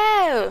 let's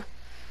go.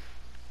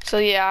 So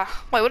yeah.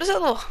 Wait, what is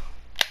that little?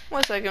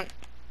 Wait a second.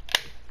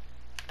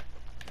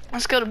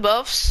 Let's go to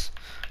buffs.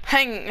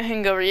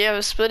 Hangover. You have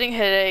a splitting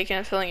headache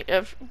and a feeling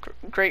of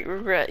great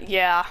regret.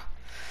 Yeah.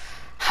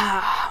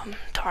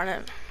 Darn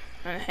it.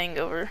 And a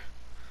hangover.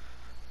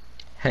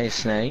 Hey,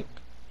 Snake.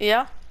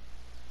 Yeah?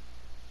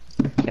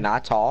 Can I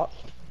talk?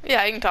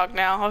 Yeah, you can talk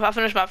now. I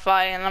finished my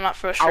fight and I'm not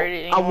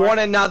frustrated I anymore.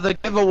 want another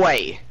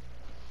giveaway.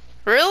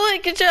 Really?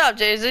 Good job,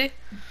 Jay-Z.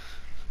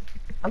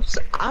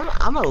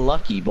 I'm a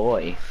lucky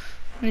boy.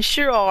 You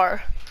sure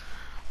are.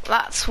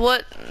 That's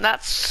what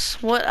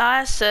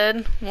I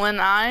said when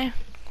I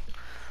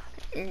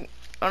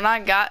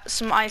got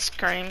some ice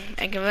cream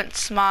and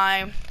convinced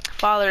my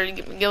father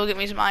to go get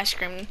me some ice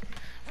cream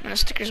in a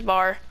Snickers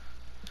bar.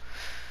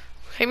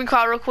 Can you be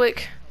quiet real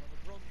quick?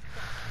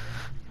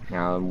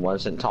 I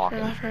wasn't talking.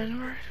 Oh, you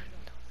know,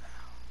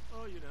 I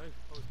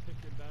was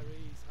picking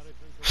berries, had a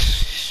drink of wine,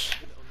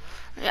 did it on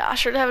that. Yeah, I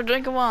should have a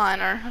drink of wine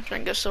or a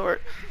drink of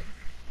sort.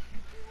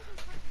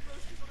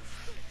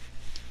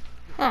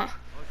 Huh. I found it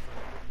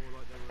more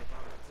like they were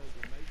about to take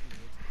your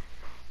maidenhood.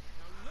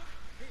 Now look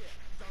here,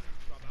 young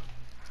brother.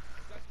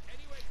 That's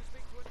any way to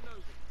speak to a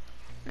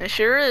noble. It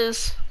sure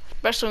is.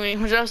 Especially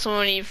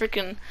when you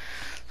freaking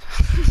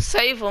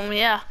save them,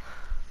 yeah.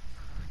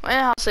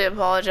 Well, I'll say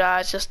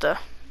apologize just to,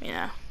 you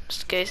know,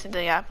 just in case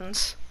anything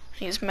happens.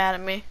 He's mad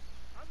at me.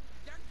 I'm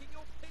yanking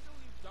your piddle,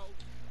 you dog.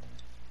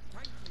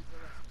 Thank you for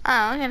rescuing.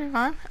 Oh, okay, never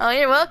mind. Oh,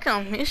 you're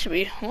welcome. You should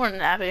be more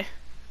than happy. You're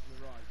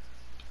right.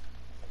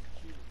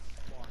 She was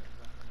fine,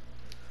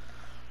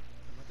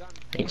 but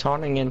Madame You're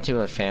turning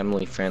into a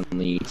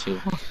family-friendly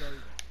YouTuber.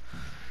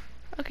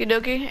 Okie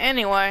dokie.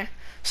 Anyway,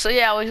 so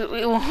yeah, I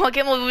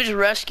can't believe we just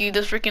rescued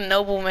this freaking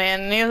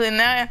nobleman. And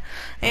now,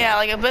 yeah,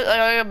 like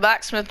a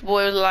blacksmith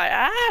boy was like,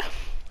 I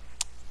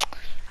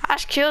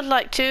just killed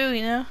like 2,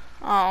 you know.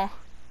 Oh.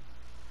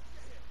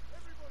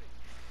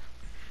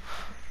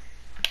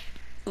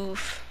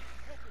 Oof.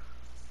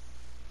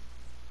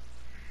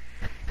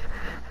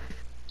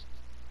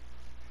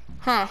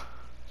 Huh.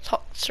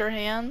 Talks her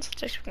hands.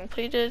 Objective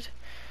completed.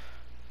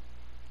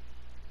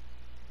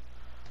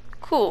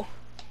 Cool.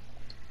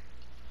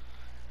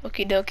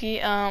 Okie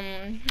dokie.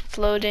 It's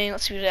loading.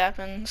 Let's see what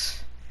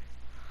happens.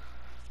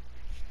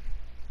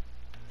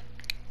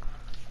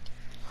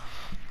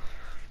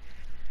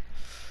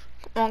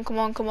 Come on, come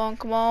on, come on,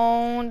 come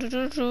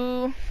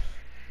on.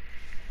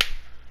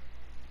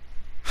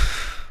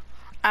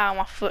 Ow,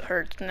 my foot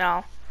hurts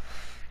now.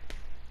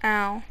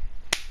 Ow.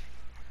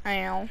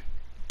 Ow.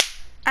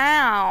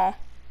 Ow.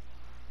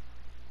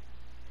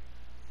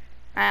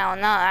 Ow,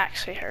 now it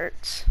actually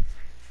hurts.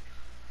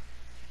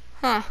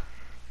 Huh.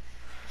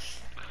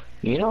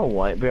 You know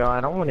what, bro?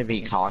 I don't want to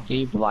be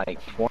cocky, but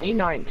like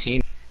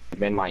 2019 has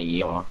been my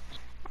year.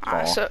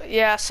 So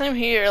yeah, same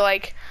here.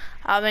 Like,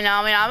 I'm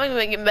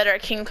gonna get better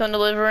at Kingdom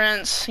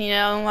Deliverance. You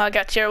know, I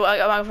got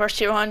my first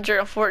tier 100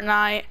 on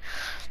Fortnite.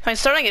 I mean,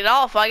 starting it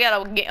off, I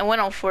got a win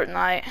on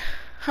Fortnite.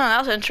 Huh, that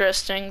was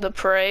interesting. The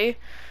Prey.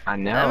 I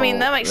know. I mean,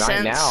 that makes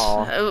right sense.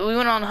 Now, We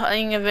went on a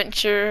hunting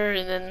adventure,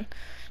 and then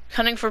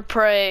hunting for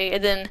prey,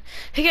 and then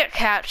he got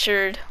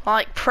captured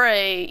like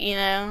Prey. You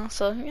know,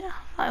 so yeah,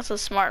 that's a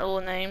smart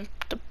little name.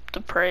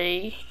 The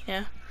Prey.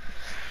 Yeah.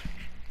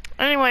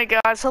 Anyway,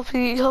 guys,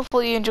 hopefully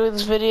you enjoyed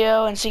this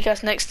video, and see you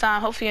guys next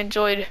time. Hopefully you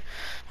enjoyed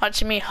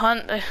watching me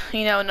hunt,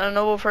 you know, a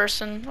noble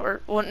person,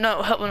 or well,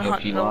 no, helping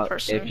hunt a noble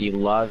person. if you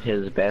love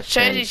his best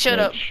Shady, friend, shut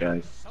up. So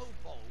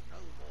bold, no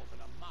more than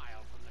a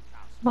mile from the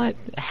castle. Let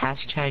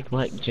hashtag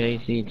let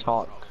Jay-Z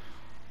talk.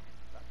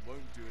 That won't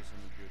do us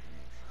any good,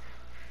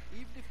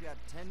 Nish. Even if we had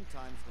 10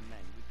 times the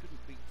men, we couldn't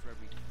beat through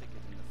every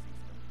thicket in the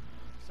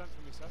fiefdom. Sent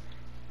for me, sir.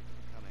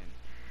 Come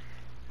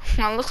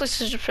in. I look like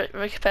such a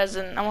rich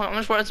peasant. I'm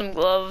just wearing some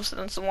gloves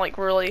and some like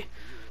really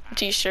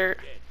t-shirt.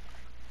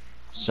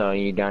 So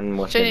you done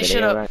with Shady, the shut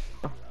video up. right?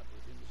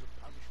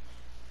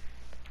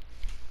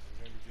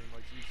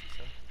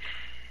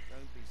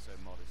 Don't be so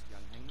modest,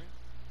 young Henry.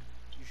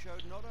 You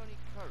showed not only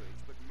courage,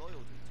 but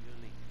loyalty to your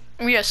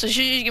liege. Yeah, so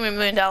you give me $1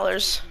 million. Taking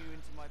you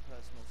into my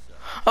personal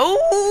service.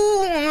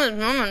 Oh, I'm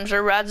gonna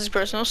Sir Rad's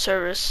personal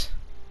service.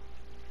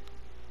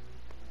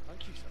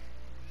 Thank you, sir.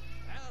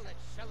 Well, let's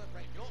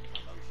celebrate your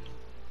promotion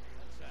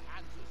and Sir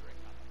Hans's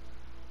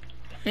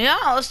recovery.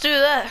 Yeah, let's do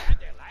that. And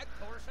there, lad,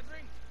 pour us a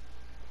drink.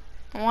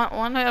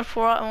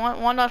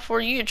 Why not for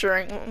you a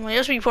drink? Well,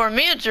 just be pour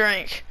me a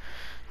drink.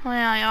 Well,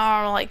 yeah,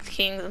 y'all are like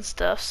kings and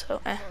stuff, so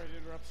eh. Sorry to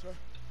interrupt, sir,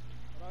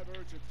 but I've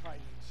urgent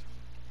tidings.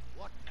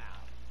 What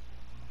now?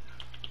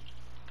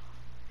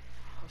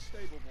 A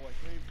stable boy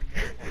came from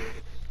North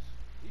Park.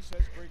 He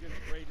says brigands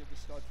raided the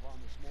stud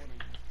farm this morning.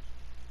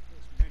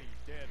 There's many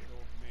dead or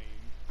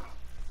maimed.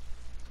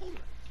 Cool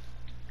it.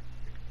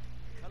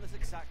 Tell us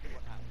exactly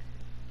what happened.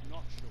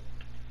 Not sure.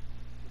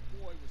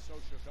 The boy was so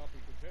shook up he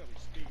could barely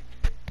speak.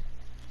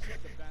 He said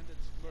the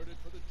bandits murdered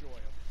for the joy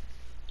of it.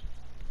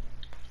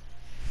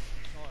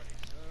 Sorry,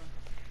 sir.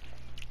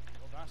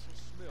 Your vassal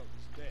Smill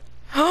is dead.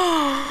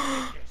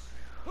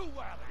 Who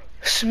were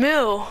they?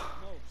 Smill. No,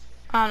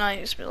 sir. I don't know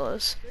who Smill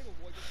is. Stable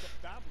boy just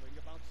kept babbling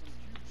about some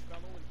huge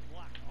fellow in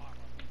black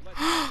armor from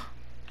Legend.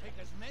 Take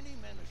as many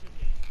men as you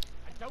need,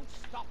 and don't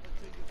stop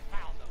until you've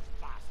found those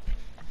bastards.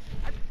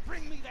 And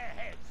bring me their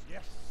heads.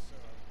 Yes, sir.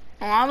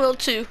 Oh, I will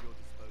too. Your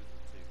disposal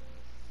too.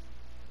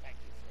 Thank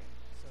you, friend.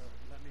 Sir,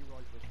 let me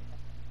ride with him.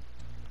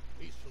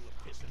 He's full of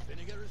piss and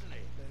vinegar, isn't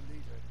he? Their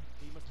leader.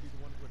 He must be the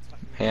one who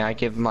attacked me. Hey, I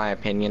give my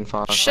opinion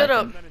for a Shut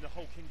up. second. Men in the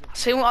whole kingdom.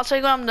 See, I'll tell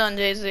you when I'm done,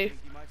 Jay-Z. Think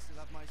you might still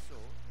have my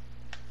sword?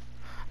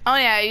 Oh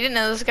yeah, you didn't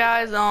know this,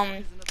 guys. Isn't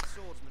a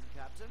swordsman,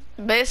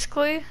 Captain?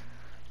 Basically,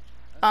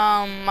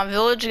 my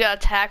village got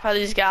attacked by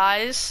these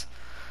guys,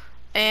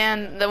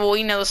 and well,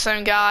 you know, the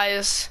same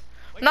guys,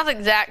 not the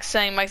exact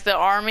same, like the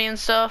army and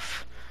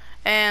stuff,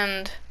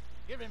 and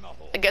Give him a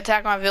horse. they got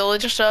attacked my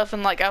village and stuff,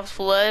 and like I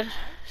fled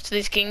to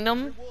this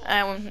kingdom,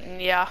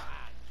 and yeah,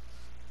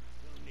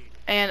 We'll need it.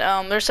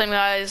 and they're the same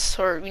guys,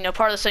 or you know,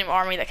 part of the same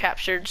army that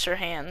captured Sir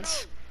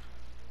Hans,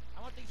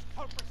 I want these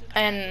culprits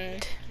in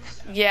and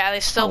yeah, they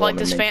still I like wanna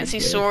this make it fancy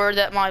good. sword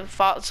that my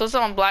father. So it's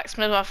on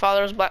blacksmith. My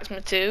father was a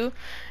blacksmith too.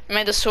 He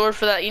made the sword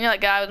for that. You know that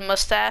guy with the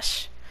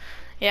mustache?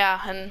 Yeah,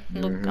 and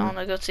look on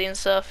the goatee and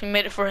stuff. He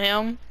made it for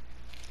him,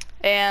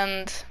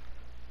 and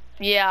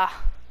yeah,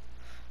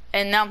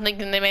 and now I'm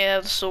thinking they may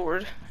have the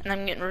sword, and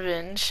I'm getting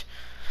revenge.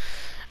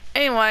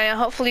 Anyway,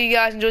 hopefully you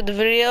guys enjoyed the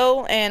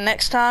video, and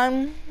next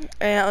time,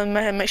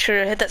 make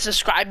sure to hit that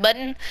subscribe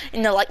button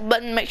and the like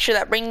button. Make sure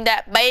that ring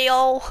that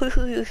bell.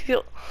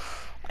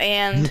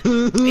 And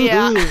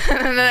yeah,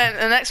 and then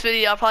the next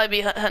video I'll probably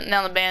be hunting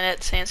down the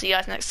bandits, and see you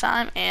guys next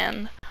time,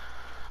 and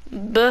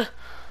bye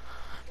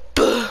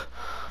bye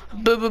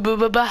bye bye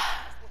bye bye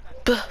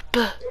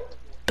bye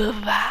bye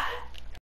bye.